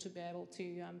State School to be able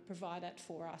to provide that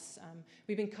for us.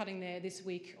 We've been cutting there this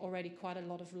week already quite a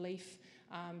lot of leaf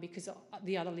because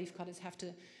the other leaf cutters have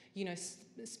to, you know,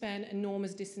 span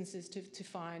enormous distances to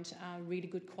find really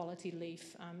good quality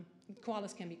leaf.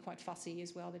 Koalas can be quite fussy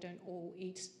as well. They don't all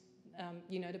eat,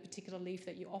 you know, the particular leaf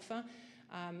that you offer.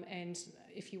 And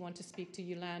if you want to speak to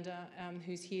Yolanda,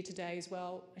 who's here today as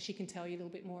well, she can tell you a little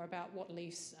bit more about what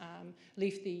leaf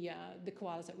the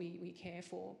koalas that we care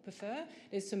for prefer.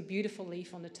 There's some beautiful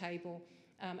leaf on the table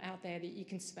out there that you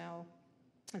can smell.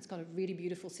 It's got a really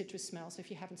beautiful citrus smell, so if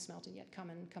you haven't smelt it yet, come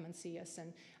and see us.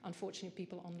 And unfortunately,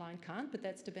 people online can't, but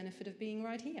that's the benefit of being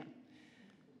right here.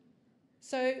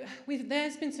 So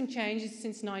there's been some changes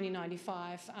since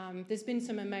 1995. There's been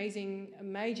some amazing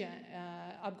major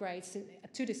upgrades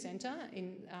to the centre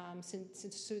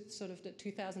since sort of the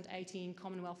 2018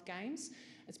 Commonwealth Games.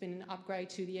 It's been an upgrade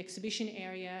to the exhibition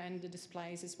area and the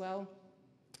displays as well.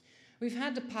 We've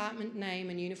had department name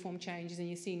and uniform changes, and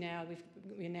you see now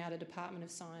we're now the Department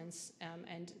of Science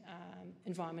and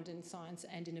Environment and Science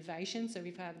and Innovation. So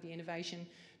we've had the innovation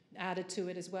added to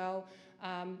it as well.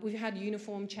 We've had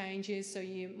uniform changes, so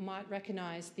you might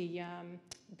recognise the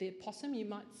possum. You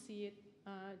might see it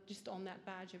just on that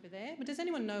badge over there. But does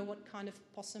anyone know what kind of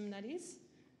possum that is?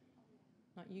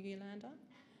 Not you, Yolanda?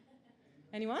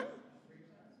 Anyone?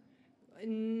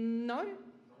 No?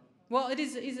 Well, it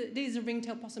is a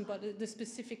ringtail possum, but the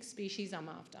specific species I'm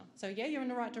after. So yeah, you're in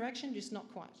the right direction, just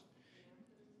not quite.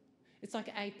 It's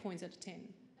like 8 points out of 10.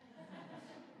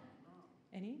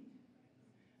 Any?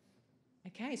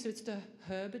 Okay, so it's the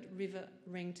Herbert River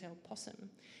ringtail possum,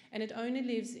 and it only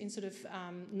lives in sort of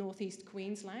northeast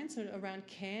Queensland, so around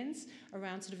Cairns,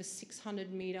 around sort of a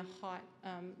 600-metre height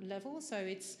level. So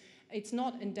it's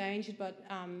not endangered, but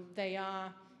they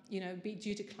are, you know,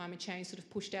 due to climate change, sort of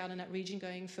pushed out in that region,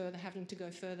 going further, having to go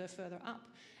further up,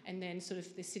 and then sort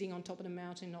of they're sitting on top of the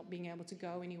mountain, not being able to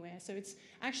go anywhere. So it's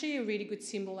actually a really good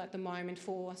symbol at the moment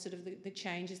for sort of the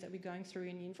changes that we're going through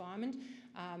in the environment.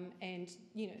 And,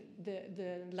 you know,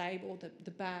 the label,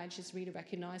 the badge is really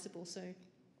recognisable. So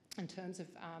in terms of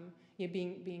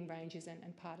being rangers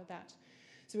and part of that.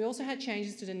 So we also had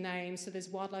changes to the name. So there's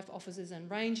wildlife officers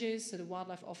and rangers. So the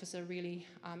wildlife officer really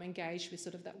engaged with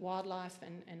sort of that wildlife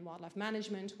and wildlife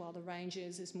management, while the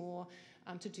rangers is more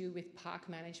to do with park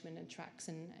management and tracks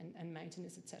and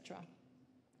maintenance, etc.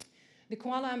 The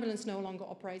koala ambulance no longer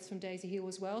operates from Daisy Hill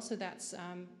as well, so that's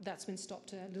been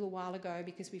stopped a little while ago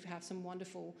because we have some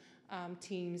wonderful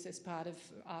teams as part of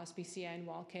RSPCA and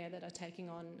Wildcare that are taking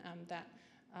on that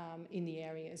in the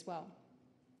area as well.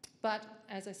 But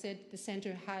as I said, the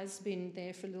centre has been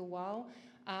there for a little while,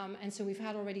 and so we've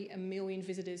had already 1 million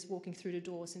visitors walking through the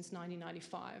door since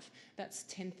 1995. That's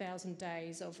 10,000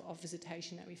 days of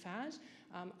visitation that we've had.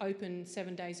 Open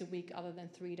 7 days a week other than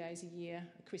 3 days a year,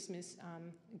 Christmas,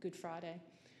 Good Friday.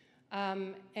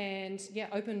 And yeah,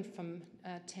 open from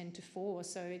 10 to 4,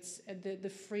 so it's the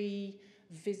free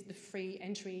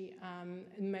entry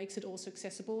makes it also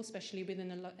accessible, especially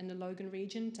within in the Logan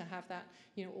region, to have that,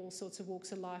 you know, all sorts of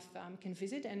walks of life can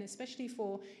visit, and especially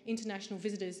for international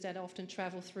visitors that often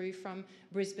travel through from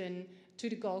Brisbane to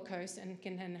the Gold Coast and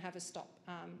can then have a stop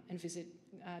and visit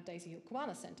Daisy Hill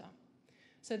Koala Centre.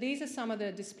 So these are some of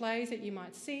the displays that you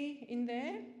might see in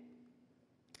there.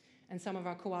 And some of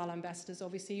our koala ambassadors,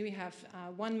 obviously. We have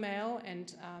 1 male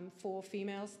and 4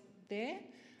 females there.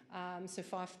 So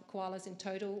 5 koalas in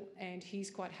total, and he's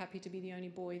quite happy to be the only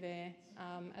boy there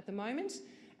at the moment.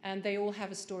 And they all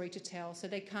have a story to tell, so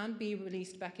they can't be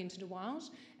released back into the wild,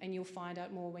 and you'll find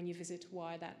out more when you visit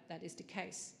why that is the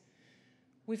case.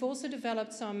 We've also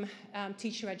developed some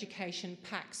teacher education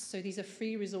packs. So these are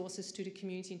free resources to the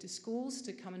community and to schools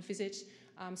to come and visit,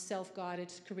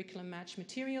 self-guided curriculum match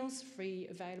materials, free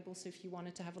available, so if you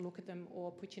wanted to have a look at them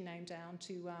or put your name down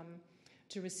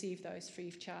to receive those free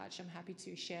of charge, I'm happy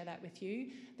to share that with you.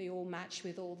 They all match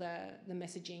with all the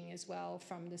messaging as well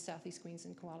from the South East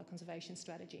Queensland Koala Conservation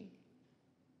Strategy.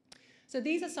 So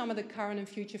these are some of the current and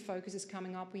future focuses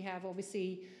coming up. We have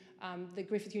obviously the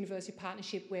Griffith University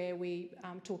partnership, where we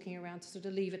talking around sort of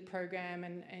the Leave It program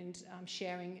and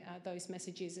sharing those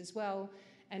messages as well.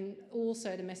 And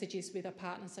also the messages with our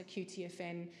partners like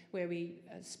QTFN, where we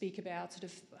speak about sort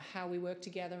of how we work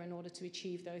together in order to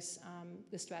achieve those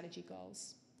the strategy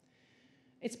goals.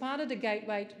 It's part of the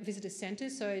Gateway Visitor Centre,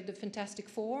 so the Fantastic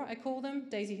Four, I call them: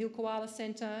 Daisy Hill Koala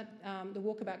Centre, the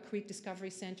Walkabout Creek Discovery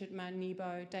Centre at Mount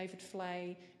Nebo, David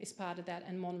Flay is part of that,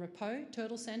 and Mon Repos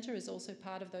Turtle Centre is also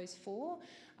part of those 4.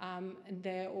 And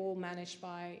they're all managed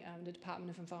by the Department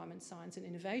of Environment, Science and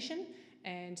Innovation.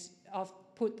 And I've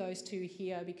put those 2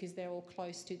 here because they're all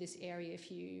close to this area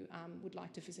if you would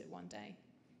like to visit one day.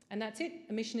 And that's it.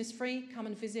 Admission is free. Come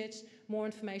and visit. More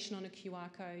information on a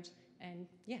QR code. And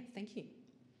yeah, thank you.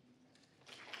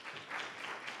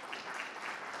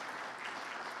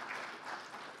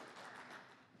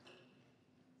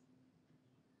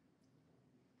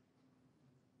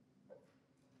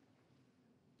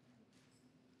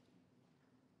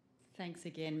 Thanks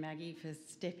again, Maggie, for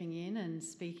stepping in and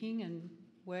speaking and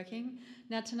working.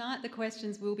 Now, tonight the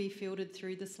questions will be filtered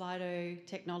through the Slido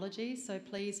technology, so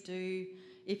please do,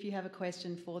 if you have a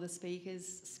question for the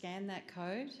speakers, scan that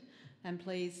code, and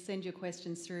please send your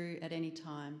questions through at any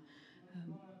time.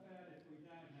 What about if we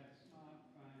don't have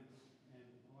smartphones and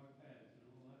iPads and all that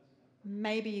stuff?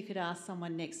 Maybe you could ask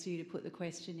someone next to you to put the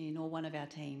question in, or one of our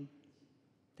team.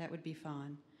 That would be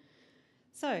fine.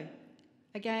 So,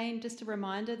 again, just a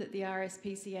reminder that the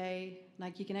RSPCA,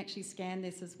 like, you can actually scan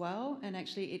this as well, and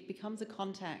actually it becomes a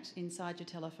contact inside your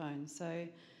telephone. So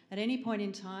at any point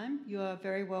in time, you are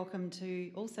very welcome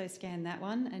to also scan that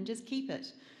one and just keep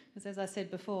it. Because as I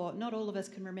said before, not all of us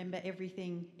can remember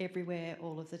everything, everywhere,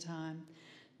 all of the time.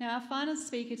 Now, our final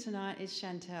speaker tonight is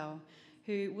Chantel,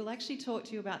 who will actually talk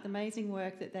to you about the amazing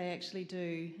work that they actually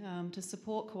do to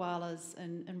support koalas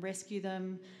and rescue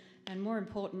them, and more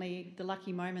importantly, the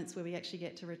lucky moments where we actually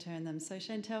get to return them. So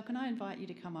Chantel, can I invite you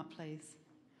to come up, please?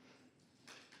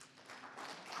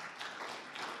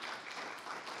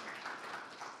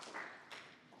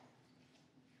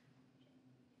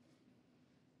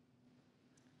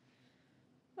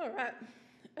 All right.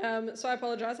 So I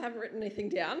apologise, I haven't written anything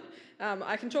down.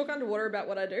 I can talk underwater about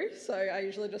what I do, so I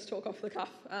usually just talk off the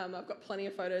cuff. I've got plenty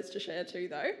of photos to share too,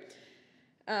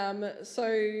 though.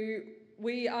 So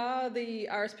we are the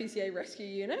RSPCA Rescue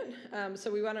Unit,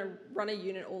 so we want to run a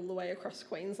unit all the way across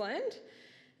Queensland.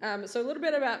 So a little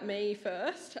bit about me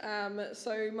first.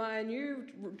 So my new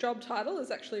job title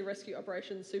is actually Rescue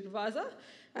Operations Supervisor.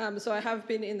 So I have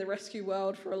been in the rescue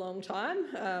world for a long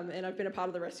time, and I've been a part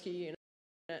of the rescue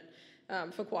unit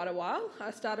for quite a while. I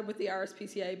started with the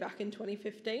RSPCA back in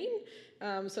 2015,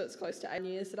 so it's close to 8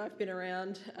 years that I've been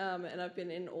around, and I've been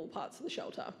in all parts of the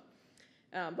shelter.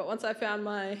 But once I found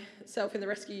myself in the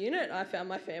rescue unit, I found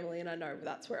my family, and I know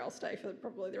that's where I'll stay for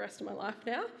probably the rest of my life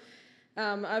now.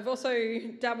 I've also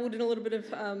dabbled in a little bit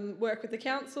of work with the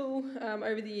council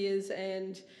over the years,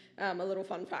 and a little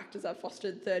fun fact is I've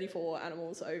fostered 34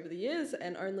 animals over the years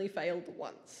and only failed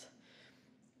once.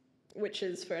 which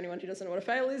is, for anyone who doesn't know what a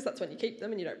fail is, that's when you keep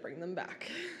them and you don't bring them back.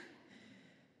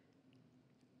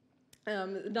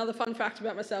 Another fun fact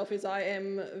about myself is I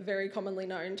am very commonly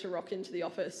known to rock into the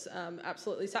office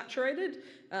absolutely saturated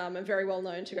and very well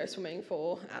known to go swimming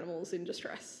for animals in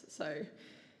distress. So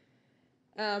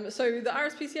the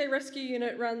RSPCA Rescue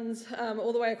Unit runs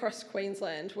all the way across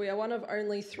Queensland. We are one of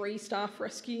only 3 staff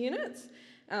rescue units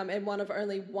and one of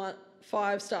only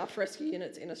 5 staff rescue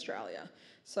units in Australia.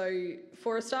 So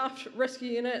for a staffed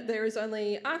rescue unit, there is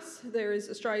only us, there is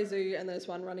Australia Zoo, and there's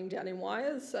one running down in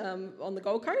Wires on the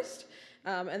Gold Coast.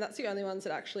 And that's the only ones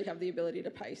that actually have the ability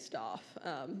to pay staff.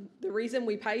 The reason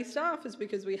we pay staff is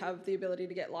because we have the ability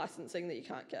to get licensing that you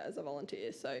can't get as a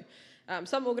volunteer. So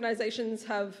some organisations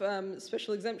have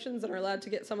special exemptions and are allowed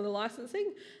to get some of the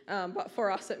licensing, but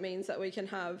for us it means that we can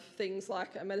have things like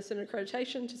a medicine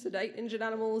accreditation to sedate injured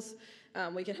animals.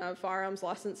 We can have firearms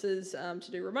licences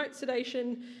to do remote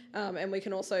sedation, and we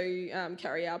can also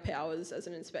carry our powers as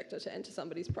an inspector to enter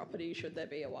somebody's property should there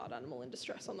be a wild animal in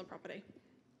distress on the property.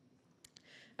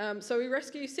 So we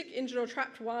rescue sick, injured or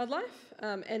trapped wildlife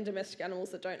and domestic animals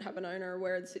that don't have an owner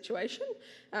aware of the situation.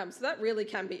 So that really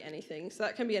can be anything. So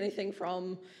that can be anything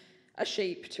from a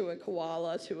sheep to a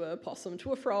koala to a possum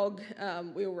to a frog.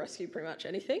 We will rescue pretty much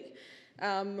anything.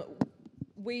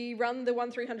 We run the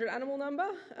 1300 animal number,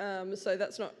 so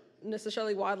that's not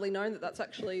necessarily widely known that that's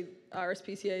actually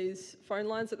RSPCA's phone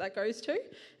lines that goes to.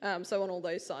 So on all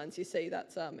those signs you see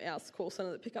that's our call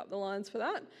centre that pick up the lines for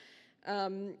that.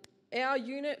 Our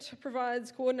unit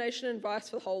provides coordination and advice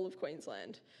for the whole of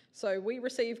Queensland. So we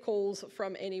receive calls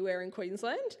from anywhere in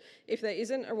Queensland. If there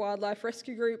isn't a wildlife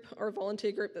rescue group or a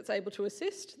volunteer group that's able to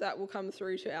assist, that will come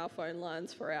through to our phone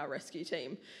lines for our rescue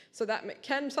team. So that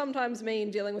can sometimes mean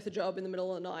dealing with a job in the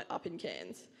middle of the night up in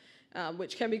Cairns,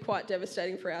 which can be quite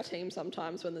devastating for our team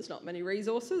sometimes when there's not many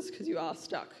resources because you are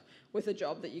stuck with a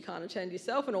job that you can't attend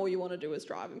yourself and all you want to do is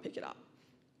drive and pick it up.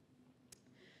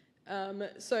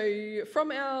 So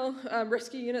from our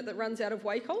rescue unit that runs out of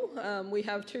Wacol, we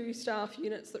have 2 staff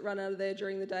units that run out of there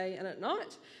during the day and at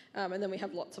night, and then we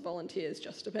have lots of volunteers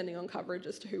just depending on coverage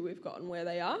as to who we've got and where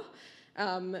they are.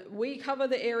 We cover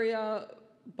the area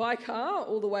by car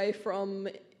all the way from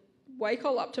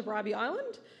Wacol up to Bribie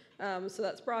Island, so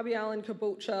that's Bribie Island,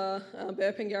 Caboolture,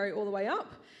 Burpengary all the way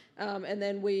up. And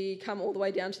then we come all the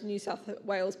way down to the New South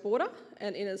Wales border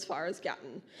and in as far as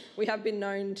Gatton. We have been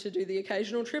known to do the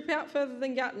occasional trip out further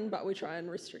than Gatton, but we try and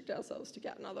restrict ourselves to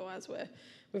Gatton otherwise.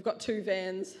 We've got 2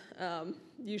 vans,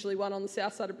 usually one on the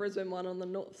south side of Brisbane, one on the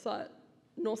north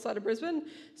side of Brisbane.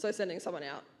 So sending someone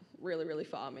out really, really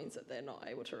far means that they're not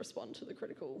able to respond to the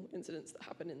critical incidents that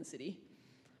happen in the city.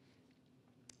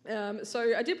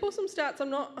 So I did pull some stats. I'm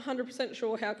not 100%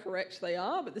 sure how correct they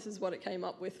are, but this is what it came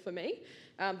up with for me.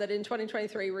 That in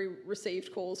 2023 we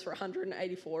received calls for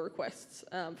 184 requests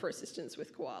for assistance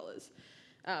with koalas.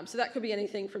 So that could be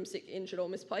anything from sick, injured or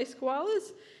misplaced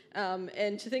koalas.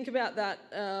 And to think about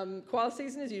that, koala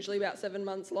season is usually about 7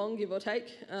 months long, give or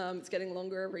take. It's getting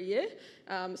longer every year.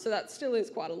 So that still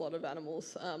is quite a lot of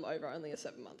animals over only a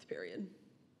 7-month period.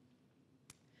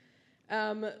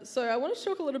 So I wanted to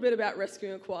talk a little bit about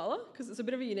rescuing a koala because it's a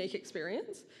bit of a unique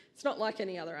experience. It's not like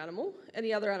any other animal.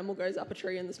 Any other animal goes up a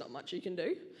tree and there's not much you can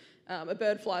do. A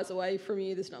bird flies away from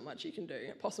you, there's not much you can do.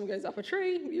 A possum goes up a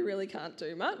tree, you really can't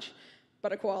do much.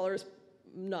 But a koala is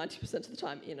 90% of the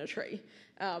time in a tree.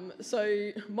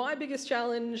 So my biggest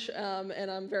challenge, and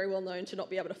I'm very well known to not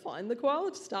be able to find the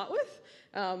koala to start with.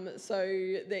 So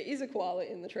there is a koala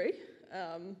in the tree,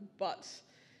 but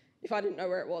if I didn't know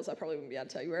where it was, I probably wouldn't be able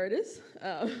to tell you where it is.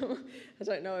 I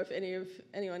don't know if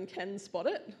anyone can spot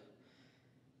it.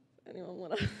 Anyone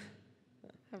want to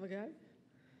have a go?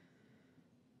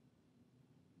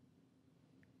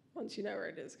 Once you know where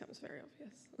it is, it becomes very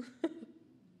obvious.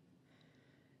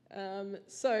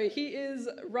 So he is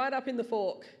right up in the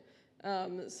fork.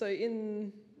 So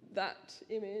in that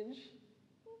image,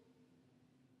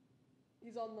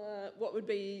 he's on what would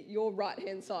be your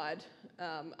right-hand side,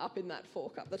 up in that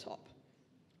fork up the top.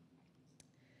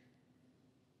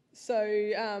 So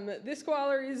this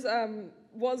koala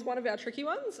was one of our tricky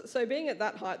ones. So being at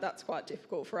that height, that's quite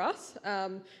difficult for us.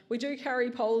 We do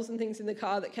carry poles and things in the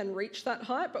car that can reach that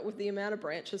height, but with the amount of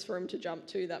branches for him to jump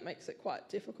to, that makes it quite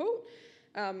difficult.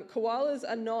 Koalas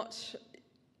are not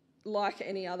like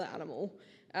any other animal.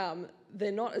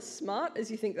 They're not as smart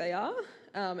as you think they are,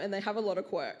 and they have a lot of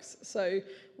quirks. So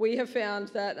we have found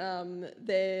that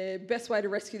the best way to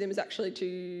rescue them is actually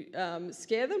to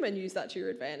scare them and use that to your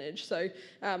advantage. So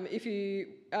if you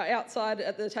are outside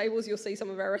at the tables, you'll see some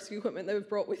of our rescue equipment that we've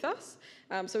brought with us.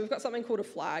 So we've got something called a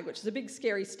flag, which is a big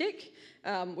scary stick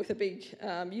with a big,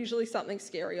 usually something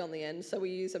scary on the end. So we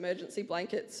use emergency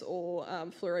blankets or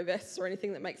fluoro vests or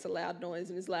anything that makes a loud noise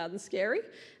and is loud and scary.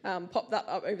 Pop that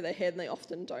up over their head, and they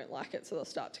often don't like it, so they'll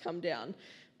start to come down.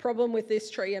 Problem with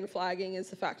this tree and flagging is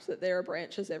the fact that there are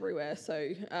branches everywhere, so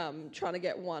trying to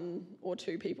get 1 or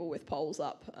 2 people with poles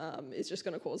up is just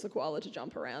going to cause the koala to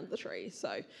jump around the tree.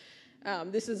 So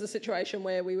this is a situation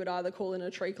where we would either call in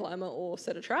a tree climber or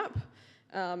set a trap,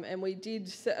 and we did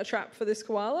set a trap for this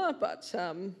koala, but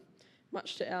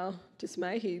much to our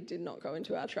dismay, he did not go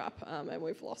into our trap, and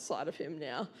we've lost sight of him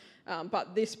now.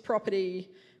 But this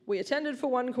property, we attended for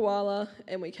 1 koala,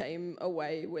 and we came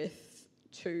away with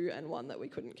 2 and 1 that we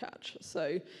couldn't catch.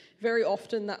 So very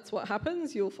often that's what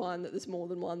happens. You'll find that there's more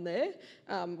than 1 there.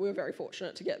 We were very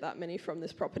fortunate to get that many from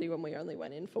this property when we only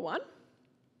went in for 1.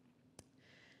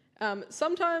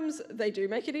 Sometimes they do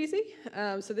make it easy.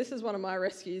 So this is one of my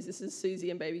rescues. This is Susie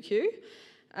and Baby Q.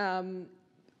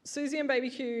 Susie and Baby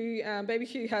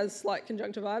Q has slight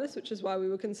conjunctivitis, which is why we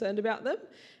were concerned about them.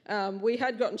 We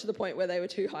had gotten to the point where they were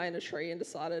too high in a tree and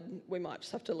decided we might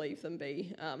just have to leave them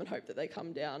be and hope that they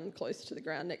come down closer to the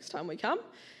ground next time we come.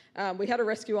 We had a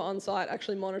rescuer on site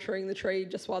actually monitoring the tree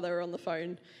just while they were on the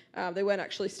phone. They weren't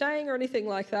actually staying or anything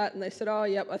like that, and they said, "Oh,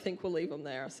 yep, I think we'll leave them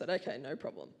there." I said, "Okay, no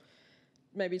problem."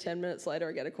 Maybe 10 minutes later,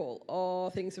 I get a call.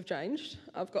 "Oh, things have changed.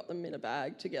 I've got them in a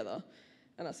bag together."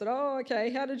 And I said, "Oh, okay,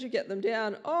 how did you get them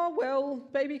down?" "Oh, well,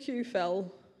 Baby Q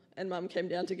fell and Mum came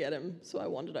down to get him, so I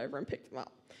wandered over and picked them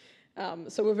up."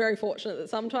 So we're very fortunate that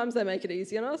sometimes they make it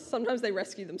easy on us. Sometimes they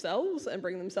rescue themselves and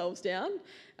bring themselves down.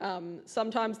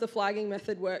 Sometimes the flagging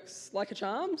method works like a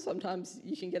charm. Sometimes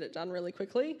you can get it done really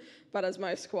quickly. But as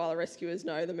most koala rescuers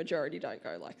know, the majority don't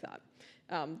go like that.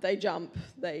 They jump,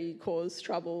 they cause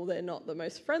trouble, they're not the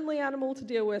most friendly animal to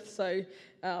deal with, so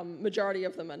majority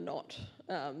of them are not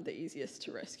the easiest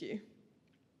to rescue.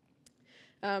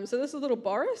 So this is little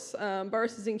Boris.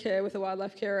 Boris is in care with a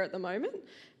wildlife carer at the moment.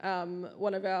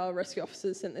 One of our rescue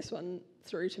officers sent this one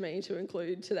through to me to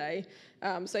include today.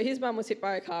 So his mum was hit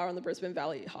by a car on the Brisbane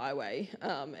Valley Highway,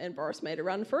 and Boris made a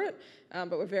run for it,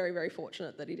 but we're very, very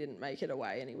fortunate that he didn't make it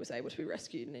away and he was able to be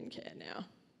rescued and in care now.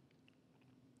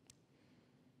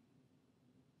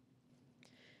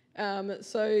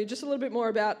 So just a little bit more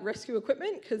about rescue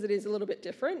equipment, because it is a little bit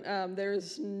different. There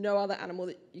is no other animal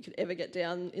that you could ever get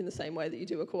down in the same way that you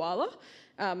do a koala.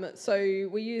 So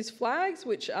we use flags,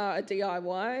 which are a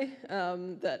DIY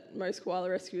that most koala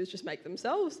rescuers just make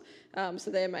themselves.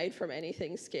 So they're made from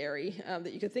anything scary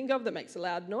that you could think of that makes a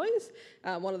loud noise.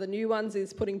 One of the new ones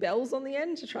is putting bells on the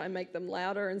end to try and make them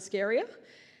louder and scarier.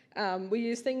 We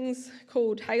use things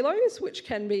called halos, which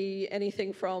can be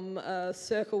anything from a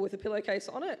circle with a pillowcase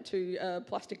on it to a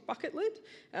plastic bucket lid.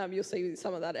 You'll see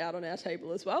some of that out on our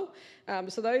table as well.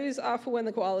 So those are for when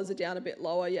the koalas are down a bit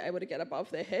lower, you're able to get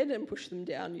above their head and push them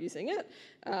down using it.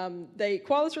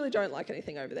 Koalas really don't like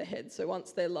anything over their head, so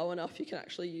once they're low enough, you can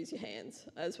actually use your hands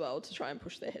as well to try and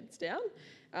push their heads down,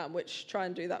 which try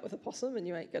and do that with a possum and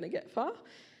you ain't going to get far.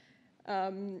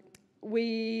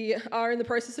 We are in the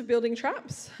process of building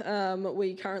traps.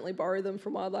 We currently borrow them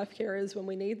from wildlife carers when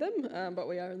we need them, but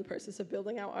we are in the process of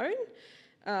building our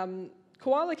own.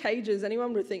 Koala cages,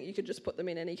 anyone would think you could just put them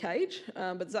in any cage,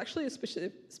 but there's actually a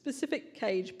specific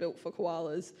cage built for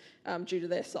koalas due to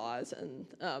their size and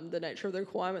the nature of the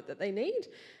requirement that they need.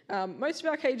 Most of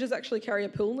our cages actually carry a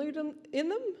pool noodle in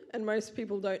them, and most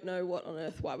people don't know what on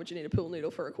earth, why would you need a pool noodle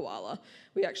for a koala?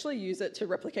 We actually use it to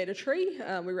replicate a tree.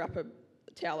 We wrap a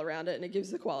towel around it and it gives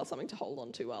the koala something to hold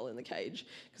on to while in the cage,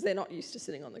 because they're not used to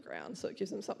sitting on the ground, so it gives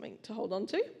them something to hold on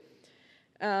to.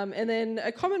 And then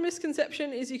a common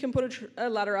misconception is you can put a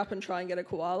ladder up and try and get a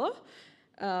koala.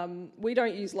 We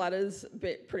don't use ladders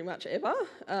pretty much ever.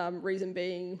 Reason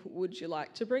being, would you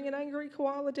like to bring an angry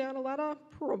koala down a ladder?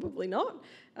 Probably not.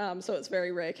 So it's a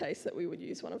very rare case that we would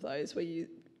use one of those. We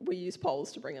use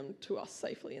poles to bring them to us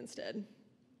safely instead.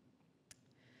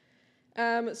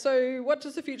 So what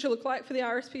does the future look like for the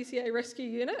RSPCA Rescue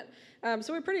Unit?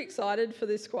 So we're pretty excited for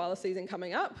this koala season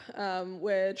coming up.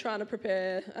 We're trying to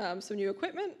prepare some new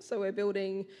equipment. So we're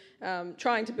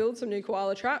trying to build some new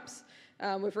koala traps.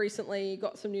 We've recently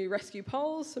got some new rescue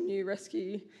poles, some new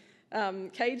rescue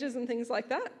cages and things like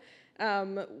that.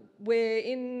 We're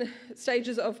in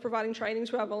stages of providing training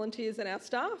to our volunteers and our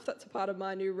staff. That's a part of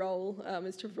my new role,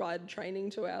 is to provide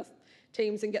training to our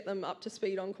teams and get them up to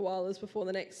speed on koalas before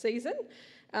the next season.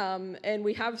 And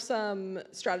we have some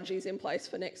strategies in place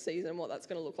for next season, what that's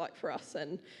going to look like for us.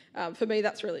 And for me,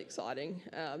 that's really exciting.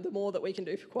 The more that we can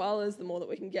do for koalas, the more that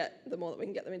we can get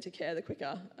them into care, the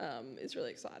quicker is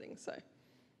really exciting. So.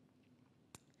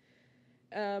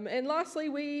 And lastly,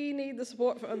 we need the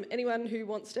support from anyone who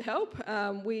wants to help.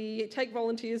 We take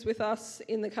volunteers with us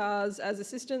in the cars as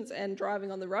assistants and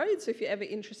driving on the road. So if you're ever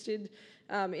interested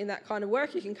in that kind of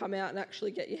work, you can come out and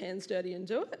actually get your hands dirty and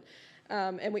do it.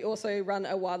 And we also run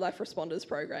a wildlife responders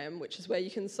program, which is where you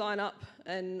can sign up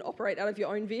and operate out of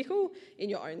your own vehicle in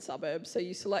your own suburb. So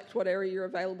you select what area you're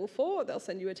available for. They'll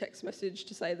send you a text message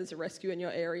to say there's a rescue in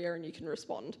your area and you can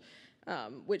respond,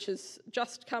 which has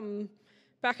just come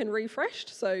back and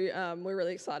refreshed. So we're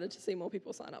really excited to see more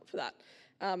people sign up for that.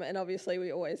 And obviously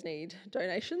we always need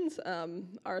donations.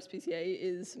 RSPCA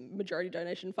is majority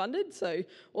donation funded. So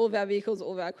all of our vehicles,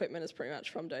 all of our equipment is pretty much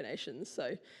from donations.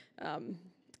 So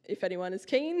if anyone is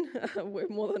keen, we're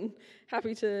more than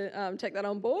happy to take that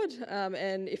on board.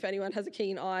 And if anyone has a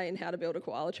keen eye in how to build a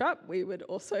koala trap, we would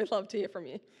also love to hear from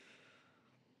you.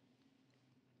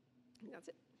 That's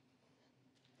it.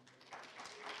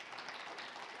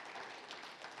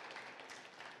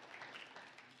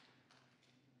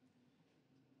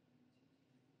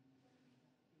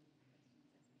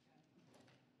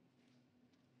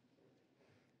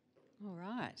 All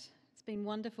right. It's been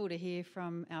wonderful to hear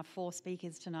from our 4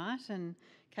 speakers tonight, and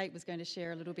Kate was going to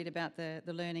share a little bit about the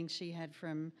learning she had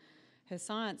from her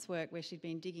science work, where she'd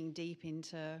been digging deep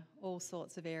into all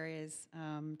sorts of areas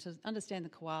to understand the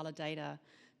koala data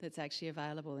that's actually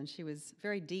available, and she was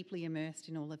very deeply immersed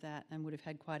in all of that and would have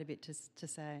had quite a bit to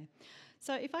say.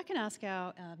 So if I can ask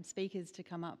our speakers to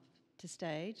come up to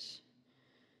stage,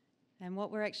 and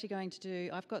what we're actually going to do,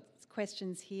 I've got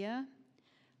questions here.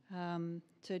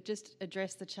 To just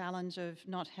address the challenge of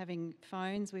not having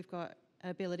phones, we've got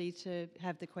ability to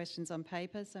have the questions on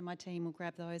paper, so my team will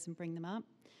grab those and bring them up.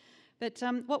 But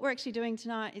what we're actually doing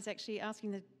tonight is actually asking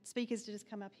the speakers to just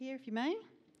come up here, if you may.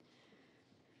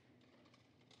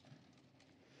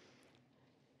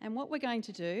 And what we're going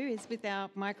to do is, with our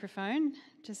microphone,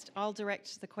 I'll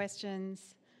direct the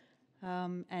questions,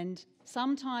 and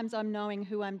sometimes I'm knowing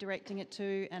who I'm directing it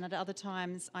to, and at other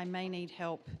times I may need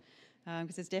help.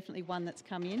 Because there's definitely one that's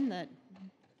come in that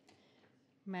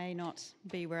may not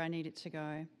be where I need it to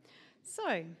go.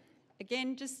 So,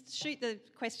 again, just shoot the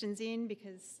questions in,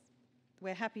 because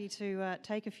we're happy to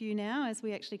take a few now as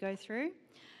we actually go through.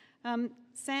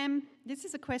 Sam, this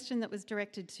is a question that was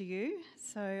directed to you,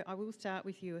 so I will start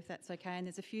with you if that's okay, and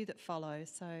there's a few that follow.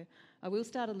 So I will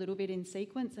start a little bit in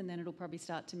sequence, and then it'll probably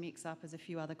start to mix up as a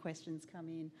few other questions come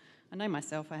in. I know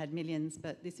myself, I had millions,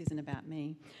 but this isn't about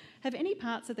me. Have any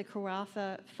parts of the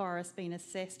Karratha forest been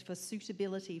assessed for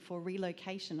suitability for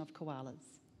relocation of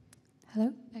koalas?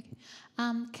 Hello? Okay.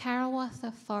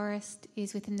 Karratha Forest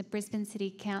is within the Brisbane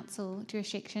City Council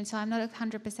jurisdiction, so I'm not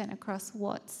 100% across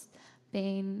what's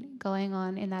been going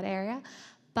on in that area,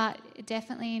 but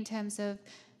definitely in terms of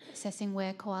assessing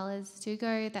where koalas do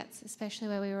go, that's especially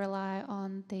where we rely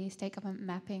on the state government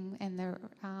mapping and the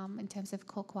in terms of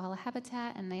koala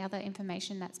habitat and the other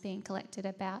information that's being collected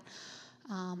about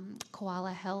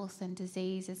koala health and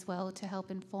disease as well, to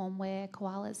help inform where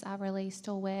koalas are released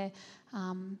or where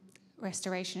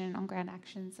restoration and on-ground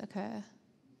actions occur.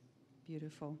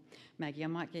 Beautiful. Maggie, I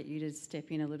might get you to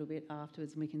step in a little bit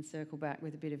afterwards and we can circle back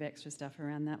with a bit of extra stuff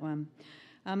around that one.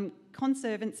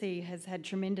 Conservancy has had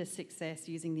tremendous success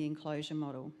using the enclosure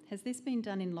model. Has this been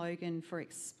done in Logan for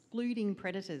excluding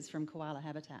predators from koala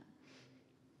habitat?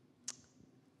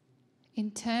 In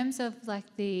terms of like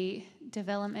the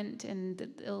development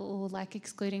or like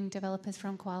excluding developers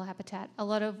from koala habitat, a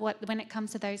lot of when it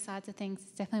comes to those sides of things,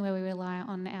 it's definitely where we rely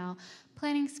on our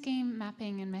planning scheme,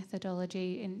 mapping and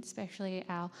methodology, and especially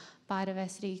our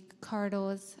biodiversity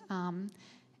corridors,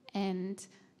 and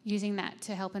using that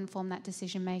to help inform that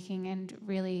decision making and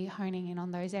really honing in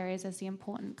on those areas as the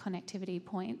important connectivity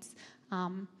points.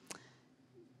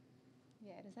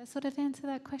 Does that sort of answer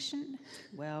that question?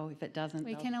 Well, if it doesn't,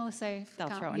 we can also they'll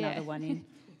throw another one in.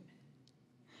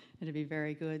 It'll be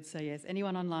very good. So yes,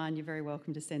 anyone online, you're very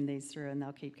welcome to send these through, and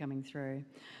they'll keep coming through.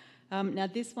 Now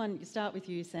this one, you start with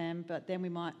you, Sam, but then we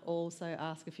might also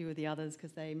ask a few of the others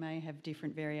because they may have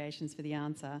different variations for the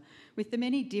answer. With the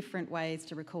many different ways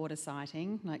to record a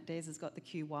sighting, like Des has got the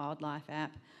Q Wildlife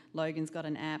app, Logan's got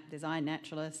an app, there's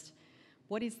iNaturalist.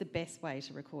 What is the best way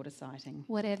to record a sighting?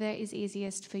 Whatever is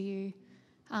easiest for you.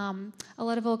 A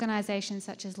lot of organisations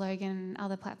such as Logan and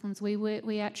other platforms,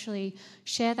 we actually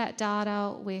share that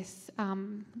data with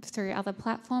through other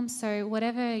platforms. So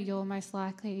whatever you're most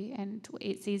likely and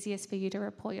it's easiest for you to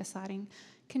report your sighting,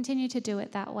 continue to do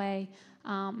it that way,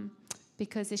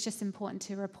 because it's just important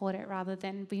to report it rather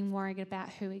than being worried about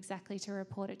who exactly to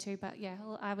report it to. But yeah,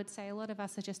 I would say a lot of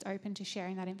us are just open to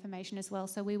sharing that information as well.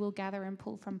 So we will gather and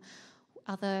pull from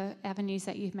other avenues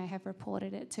that you may have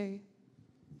reported it to.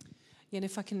 Yeah, and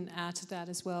if I can add to that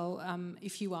as well,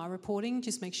 if you are reporting,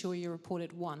 just make sure you report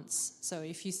it once. So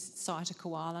if you sight a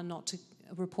koala, not to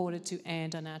report it to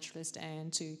and a naturalist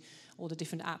and to all the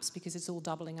different apps, because it's all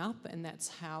doubling up, and that's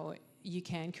how you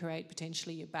can create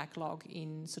potentially a backlog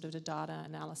in sort of the data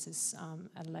analysis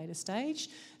at a later stage.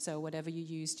 So whatever you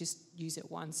use, just use it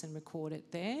once and record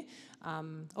it there.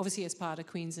 Obviously, as part of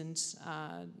Queensland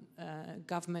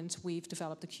government, we've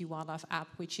developed the Q Wildlife app,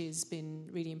 which has been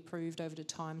really improved over the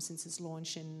time since its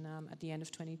launch at the end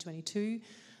of 2022.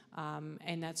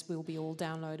 And that will be all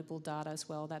downloadable data as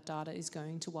well. That data is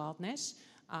going to WildNet.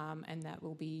 And that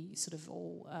will be sort of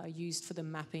all used for the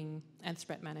mapping and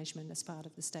threat management as part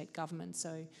of the state government.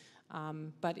 So,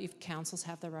 but if councils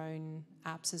have their own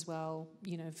apps as well,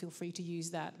 feel free to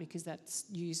use that, because that's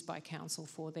used by council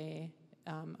for their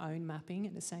own mapping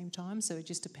at the same time. So it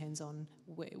just depends on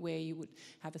where you would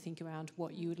have a think around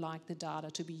what you would like the data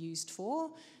to be used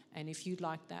for. And if you'd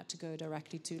like that to go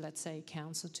directly to, let's say,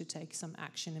 council to take some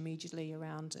action immediately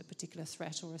around a particular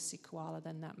threat or a sick koala,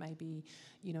 then that may be,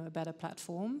 a better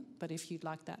platform. But if you'd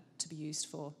like that to be used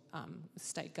for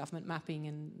state government mapping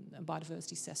and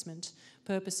biodiversity assessment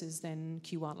purposes, then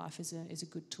Q Wildlife is a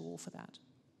good tool for that.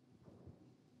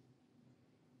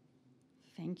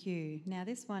 Thank you. Now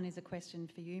this one is a question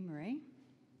for you, Marie.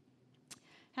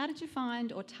 How did you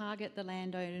find or target the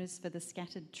landowners for the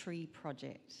scattered tree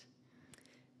project?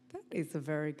 That is a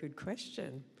very good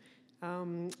question.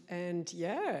 And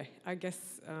yeah, I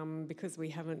guess because we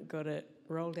haven't got it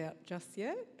rolled out just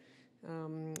yet,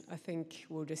 I think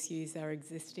we'll just use our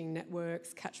existing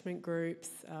networks, catchment groups,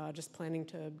 just planning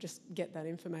to just get that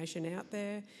information out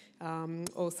there.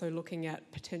 Also looking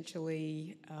at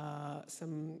potentially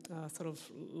some sort of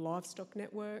livestock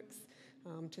networks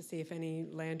to see if any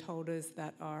landholders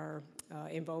that are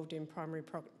involved in primary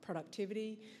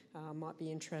productivity might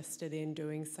be interested in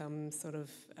doing some sort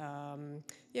of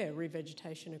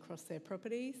revegetation across their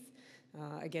properties.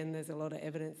 Again, there's a lot of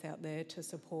evidence out there to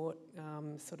support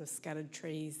sort of scattered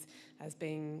trees as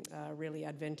being really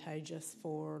advantageous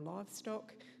for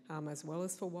livestock as well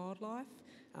as for wildlife.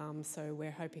 So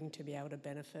we're hoping to be able to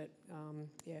benefit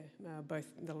both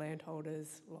the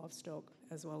landholders, livestock,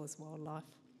 as well as wildlife.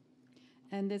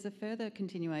 And there's a further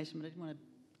continuation, but I didn't want to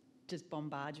just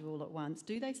bombard you all at once.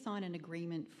 Do they sign an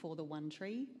agreement for the one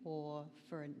tree or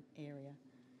for an area?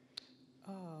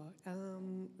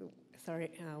 Sorry,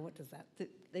 what does that?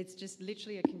 It's just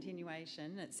literally a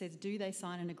continuation. It says, do they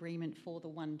sign an agreement for the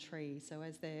one tree? So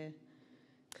as they're...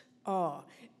 Oh,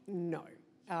 no.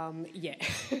 Yeah.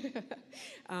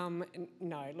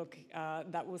 No, look,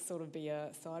 that will sort of be a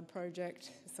side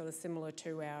project, sort of similar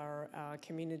to our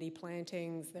community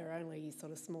plantings. They're only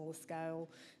sort of smaller scale,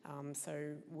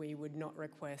 so we would not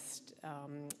request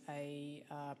a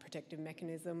protective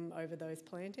mechanism over those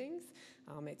plantings.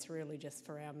 It's really just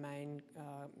for our main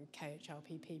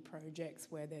KHRPP projects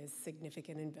where there's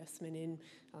significant investment in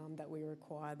that we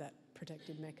require that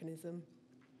protective mechanism.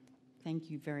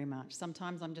 Thank you very much.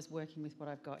 Sometimes I'm just working with what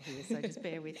I've got here, so just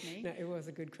bear with me. No, it was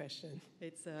a good question.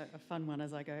 It's a fun one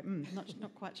as I go,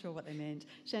 not quite sure what they meant.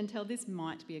 Chantel, this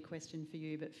might be a question for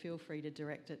you, but feel free to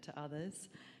direct it to others.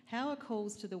 How are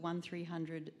calls to the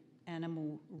 1300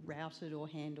 animal routed or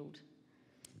handled?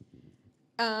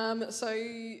 So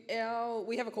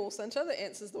we have a call centre that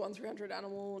answers the 1300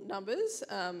 animal numbers.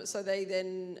 So they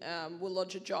then will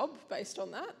lodge a job based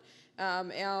on that.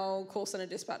 Our call centre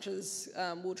dispatchers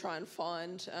will try and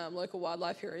find local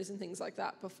wildlife areas and things like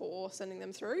that before sending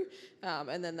them through,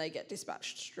 and then they get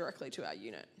dispatched directly to our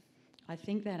unit. I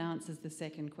think that answers the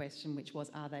second question, which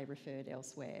was, are they referred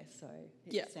elsewhere? So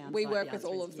it sounds we like work the with answer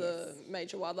all is of yes. the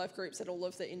major wildlife groups and all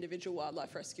of the individual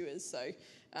wildlife rescuers, so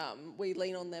we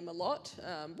lean on them a lot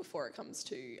before it comes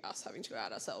to us having to go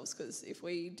out ourselves, because if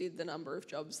we did the number of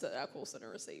jobs that our call centre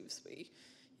receives, we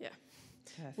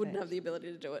wouldn't have the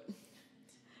ability to do it.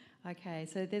 Okay,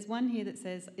 so there's one here that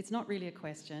says, it's not really a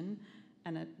question,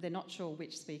 and they're not sure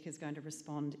which speaker's going to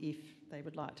respond if they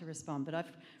would like to respond, but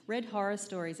I've read horror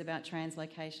stories about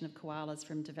translocation of koalas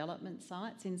from development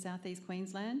sites in southeast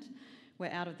Queensland,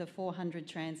 where out of the 400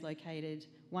 translocated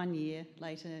 1 year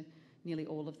later, nearly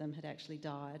all of them had actually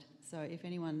died. So if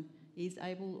anyone is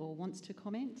able or wants to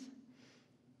comment.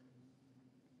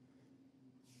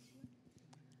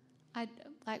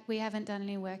 we haven't done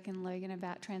any work in Logan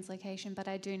about translocation, but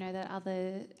I do know that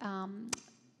other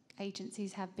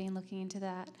agencies have been looking into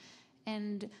that,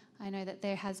 and I know that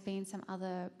there has been some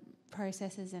other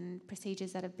processes and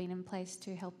procedures that have been in place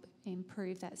to help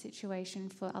improve that situation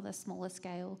for other smaller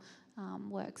scale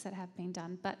works that have been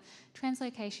done. But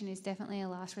translocation is definitely a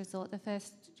last resort. The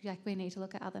first, we need to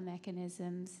look at other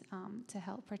mechanisms to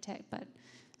help protect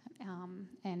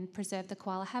and preserve the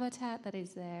koala habitat that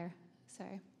is there. So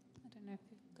I don't know if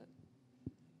you've got...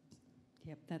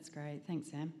 Yep, that's great.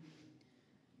 Thanks, Sam.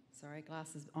 Sorry,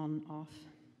 glasses on, off.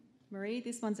 Marie,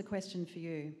 this one's a question for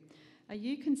you. Are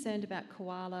you concerned about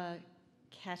koala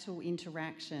cattle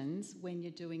interactions when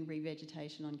you're doing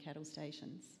revegetation on cattle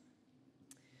stations?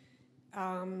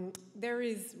 There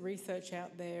is research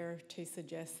out there to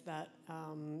suggest that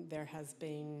there has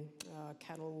been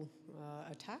cattle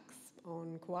attacks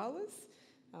on koalas.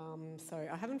 So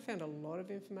I haven't found a lot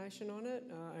of information on it,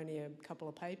 only a couple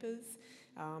of papers.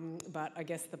 But I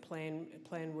guess the plan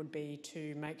would be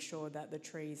to make sure that the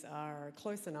trees are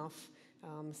close enough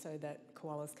so that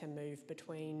koalas can move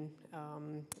between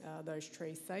those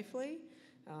trees safely.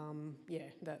 Yeah,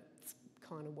 that's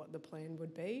kind of what the plan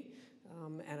would be.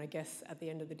 And I guess at the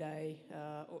end of the day,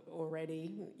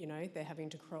 already, they're having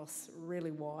to cross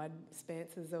really wide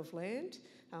expanses of land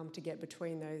to get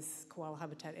between those koala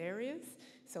habitat areas.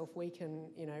 So if we can,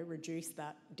 reduce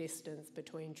that distance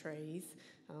between trees,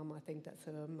 I think that's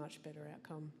a much better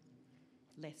outcome.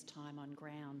 Less time on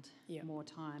ground, Yeah. More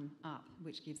time up,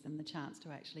 which gives them the chance to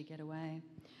actually get away.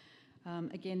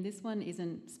 Again, this one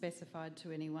isn't specified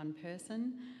to any one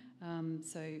person,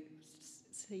 so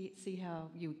see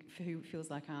who feels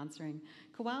like answering.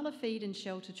 Koala feed and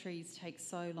shelter trees take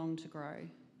so long to grow.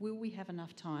 Will we have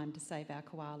enough time to save our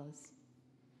koalas?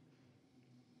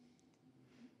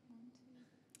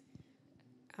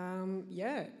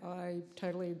 Yeah, I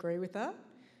totally agree with that.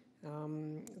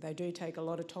 They do take a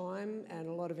lot of time and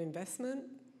a lot of investment,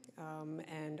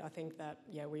 and I think that,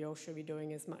 we all should be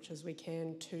doing as much as we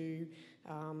can to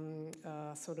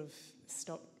sort of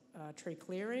stop tree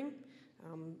clearing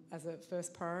as a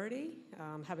first priority.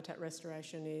 Habitat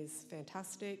restoration is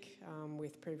fantastic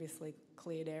with previously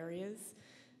cleared areas,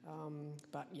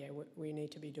 but we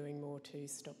need to be doing more to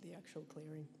stop the actual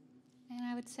clearing. And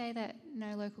I would say that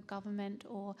no local government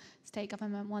or state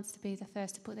government wants to be the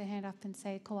first to put their hand up and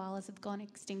say koalas have gone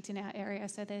extinct in our area.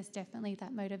 So there's definitely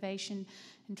that motivation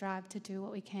and drive to do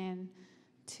what we can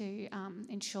to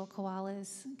ensure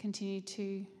koalas continue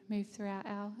to move throughout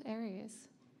our areas.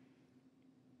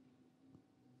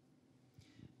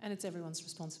 And it's everyone's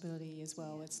responsibility as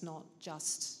well. It's not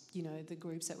just, the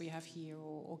groups that we have here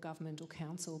or government or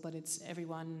council, but it's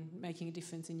everyone making a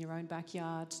difference in your own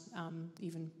backyard,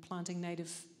 even planting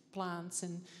native plants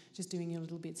and just doing your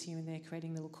little bits here and there,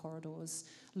 creating little corridors,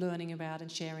 learning about and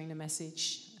sharing the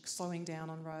message, slowing down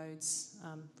on roads,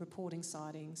 reporting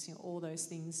sightings, all those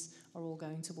things are all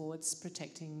going towards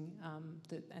protecting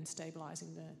and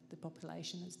stabilising the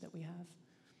populations that we have.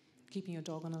 Keeping your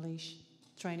dog on a leash,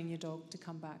 training your dog to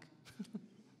come back.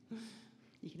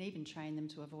 You can even train them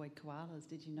to avoid koalas.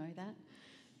 Did you know that?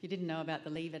 If you didn't know about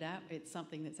the Leave It app, it's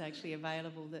something that's actually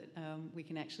available that we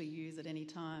can actually use at any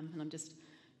time. And I'm just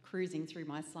cruising through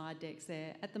my slide decks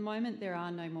there. At the moment, there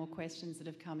are no more questions that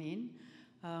have come in.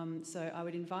 So I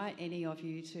would invite any of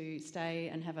you to stay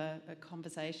and have a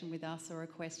conversation with us or a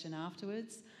question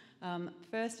afterwards.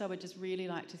 First, I would just really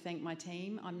like to thank my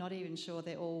team. I'm not even sure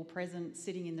they're all present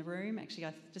sitting in the room. Actually,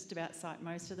 I just about cite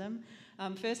most of them.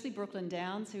 Firstly, Brooklyn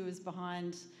Downs, who was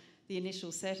behind the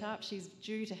initial setup. She's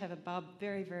due to have a bub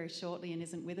very, very shortly and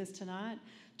isn't with us tonight.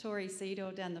 Tori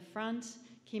Seedor down the front,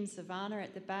 Kim Savannah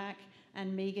at the back,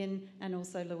 and Megan and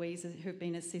also Louisa, who've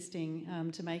been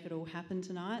assisting to make it all happen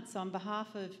tonight. So on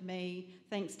behalf of me,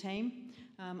 thanks team.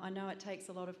 I know it takes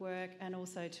a lot of work, and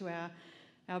also to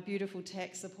our beautiful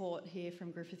tech support here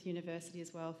from Griffith University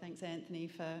as well. Thanks, Anthony,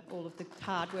 for all of the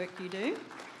hard work you do.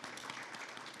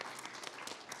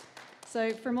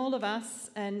 So from all of us,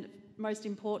 and most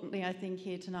importantly, I think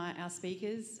here tonight, our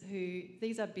speakers,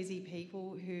 these are busy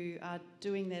people who are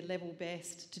doing their level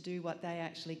best to do what they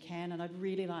actually can, and I'd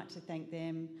really like to thank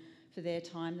them for their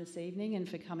time this evening and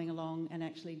for coming along and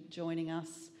actually joining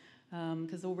us,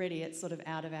 because already it's sort of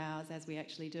out of hours as we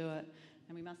actually do it,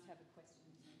 and we must have a question.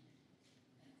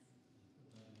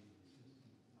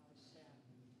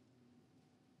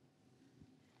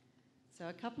 So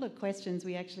a couple of questions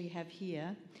we actually have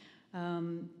here.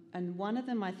 And one of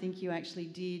them I think you actually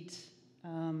did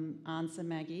answer,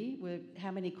 Maggie, were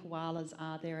how many koalas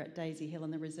are there at Daisy Hill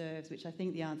and the reserves, which I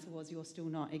think the answer was you're still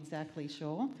not exactly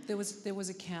sure. There was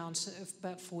a count of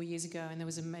about 4 years ago, and there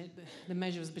was the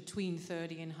measure was between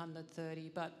 30 and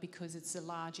 130, but because it's a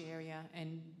large area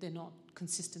and they're not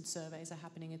consistent surveys are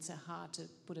happening, it's hard to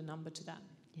put a number to that.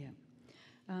 Yeah.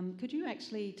 Could you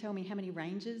actually tell me how many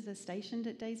rangers are stationed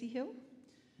at Daisy Hill?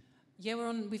 Yeah,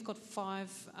 we've got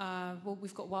 5,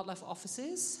 we've got wildlife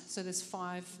officers. So there's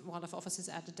 5 wildlife officers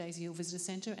at the Daisy Hill Visitor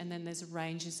Centre, and then there's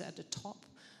rangers at the top.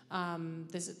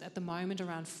 There's at the moment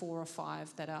around 4 or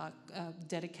 5 that are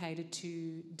dedicated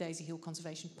to Daisy Hill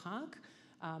Conservation Park,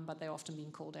 but they're often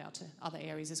being called out to other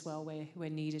areas as well where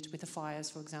needed. With the fires,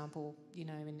 for example, you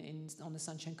know, on the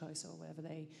Sunshine Coast or wherever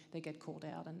they get called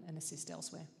out and assist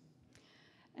elsewhere.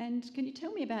 And can you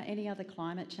tell me about any other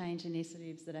climate change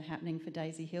initiatives that are happening for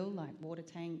Daisy Hill, like water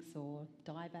tanks or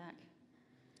dieback?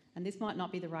 And this might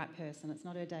not be the right person, it's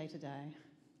not her day-to-day.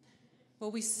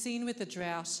 Well, we've seen with the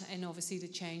drought and obviously the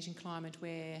change in climate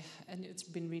and it's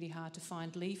been really hard to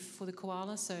find leaf for the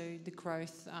koala, so the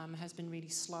growth has been really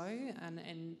slow,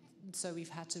 and so we've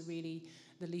had to the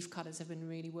leaf cutters have been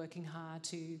really working hard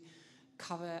to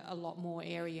cover a lot more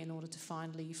area in order to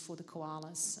find leaf for the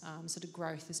koalas. So the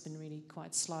growth has been really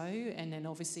quite slow, and then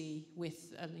obviously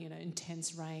with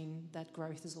intense rain, that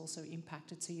growth is also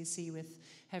impacted. So you see with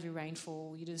heavy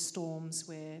rainfall, storms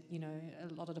where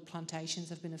a lot of the plantations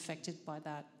have been affected by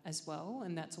that as well,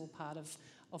 and that's all part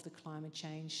of the climate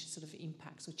change sort of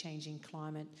impacts, or changing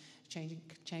climate,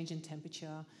 change in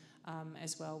temperature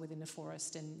as well within the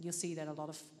forest. And you'll see that a lot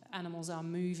of animals are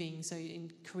moving. So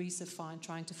in increase of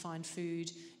trying to find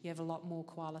food, you have a lot more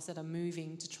koalas that are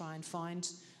moving to try and find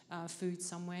food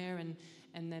somewhere,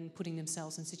 and then putting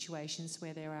themselves in situations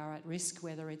where they are at risk,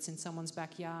 whether it's in someone's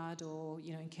backyard or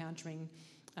encountering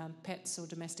pets or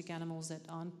domestic animals that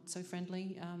aren't so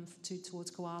friendly towards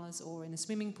koalas, or in a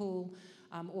swimming pool,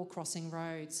 or crossing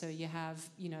roads. So you have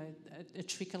a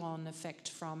trickle-on effect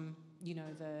from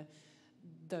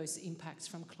those impacts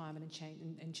from climate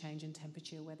and change in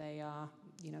temperature, where they are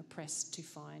pressed to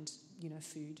find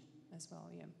food as well.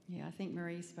 Yeah, I think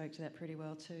Marie spoke to that pretty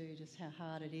well too, just how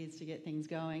hard it is to get things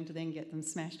going, to then get them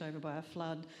smashed over by a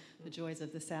flood. The joys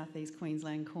of the southeast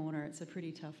Queensland corner, it's a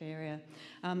pretty tough area.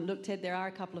 Look, Ted, there are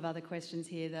a couple of other questions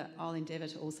here that I'll endeavour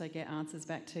to also get answers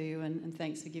back to you, and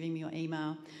thanks for giving me your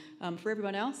email. For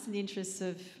everyone else, in the interests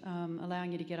of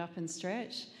allowing you to get up and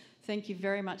stretch, thank you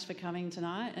very much for coming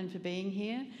tonight and for being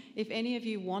here. If any of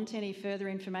you want any further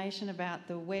information about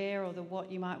the where or the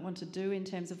what you might want to do in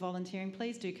terms of volunteering,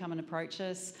 please do come and approach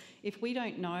us. If we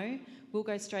don't know, we'll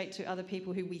go straight to other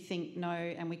people who we think know,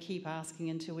 and we keep asking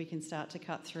until we can start to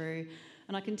cut through.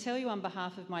 And I can tell you on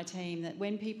behalf of my team that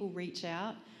when people reach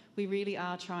out, we really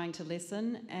are trying to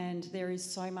listen, and there is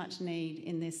so much need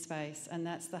in this space, and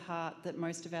that's the heart that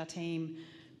most of our team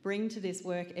bring to this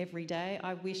work every day.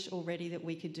 I wish already that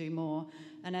we could do more.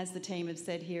 And as the team have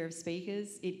said here of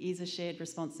speakers, it is a shared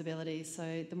responsibility.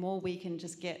 So the more we can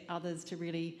just get others to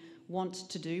really want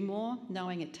to do more,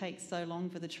 knowing it takes so long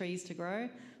for the trees to grow,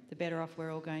 the better off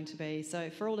we're all going to be. So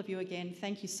for all of you again,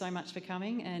 thank you so much for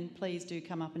coming, and please do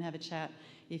come up and have a chat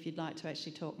if you'd like to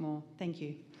actually talk more. Thank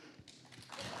you.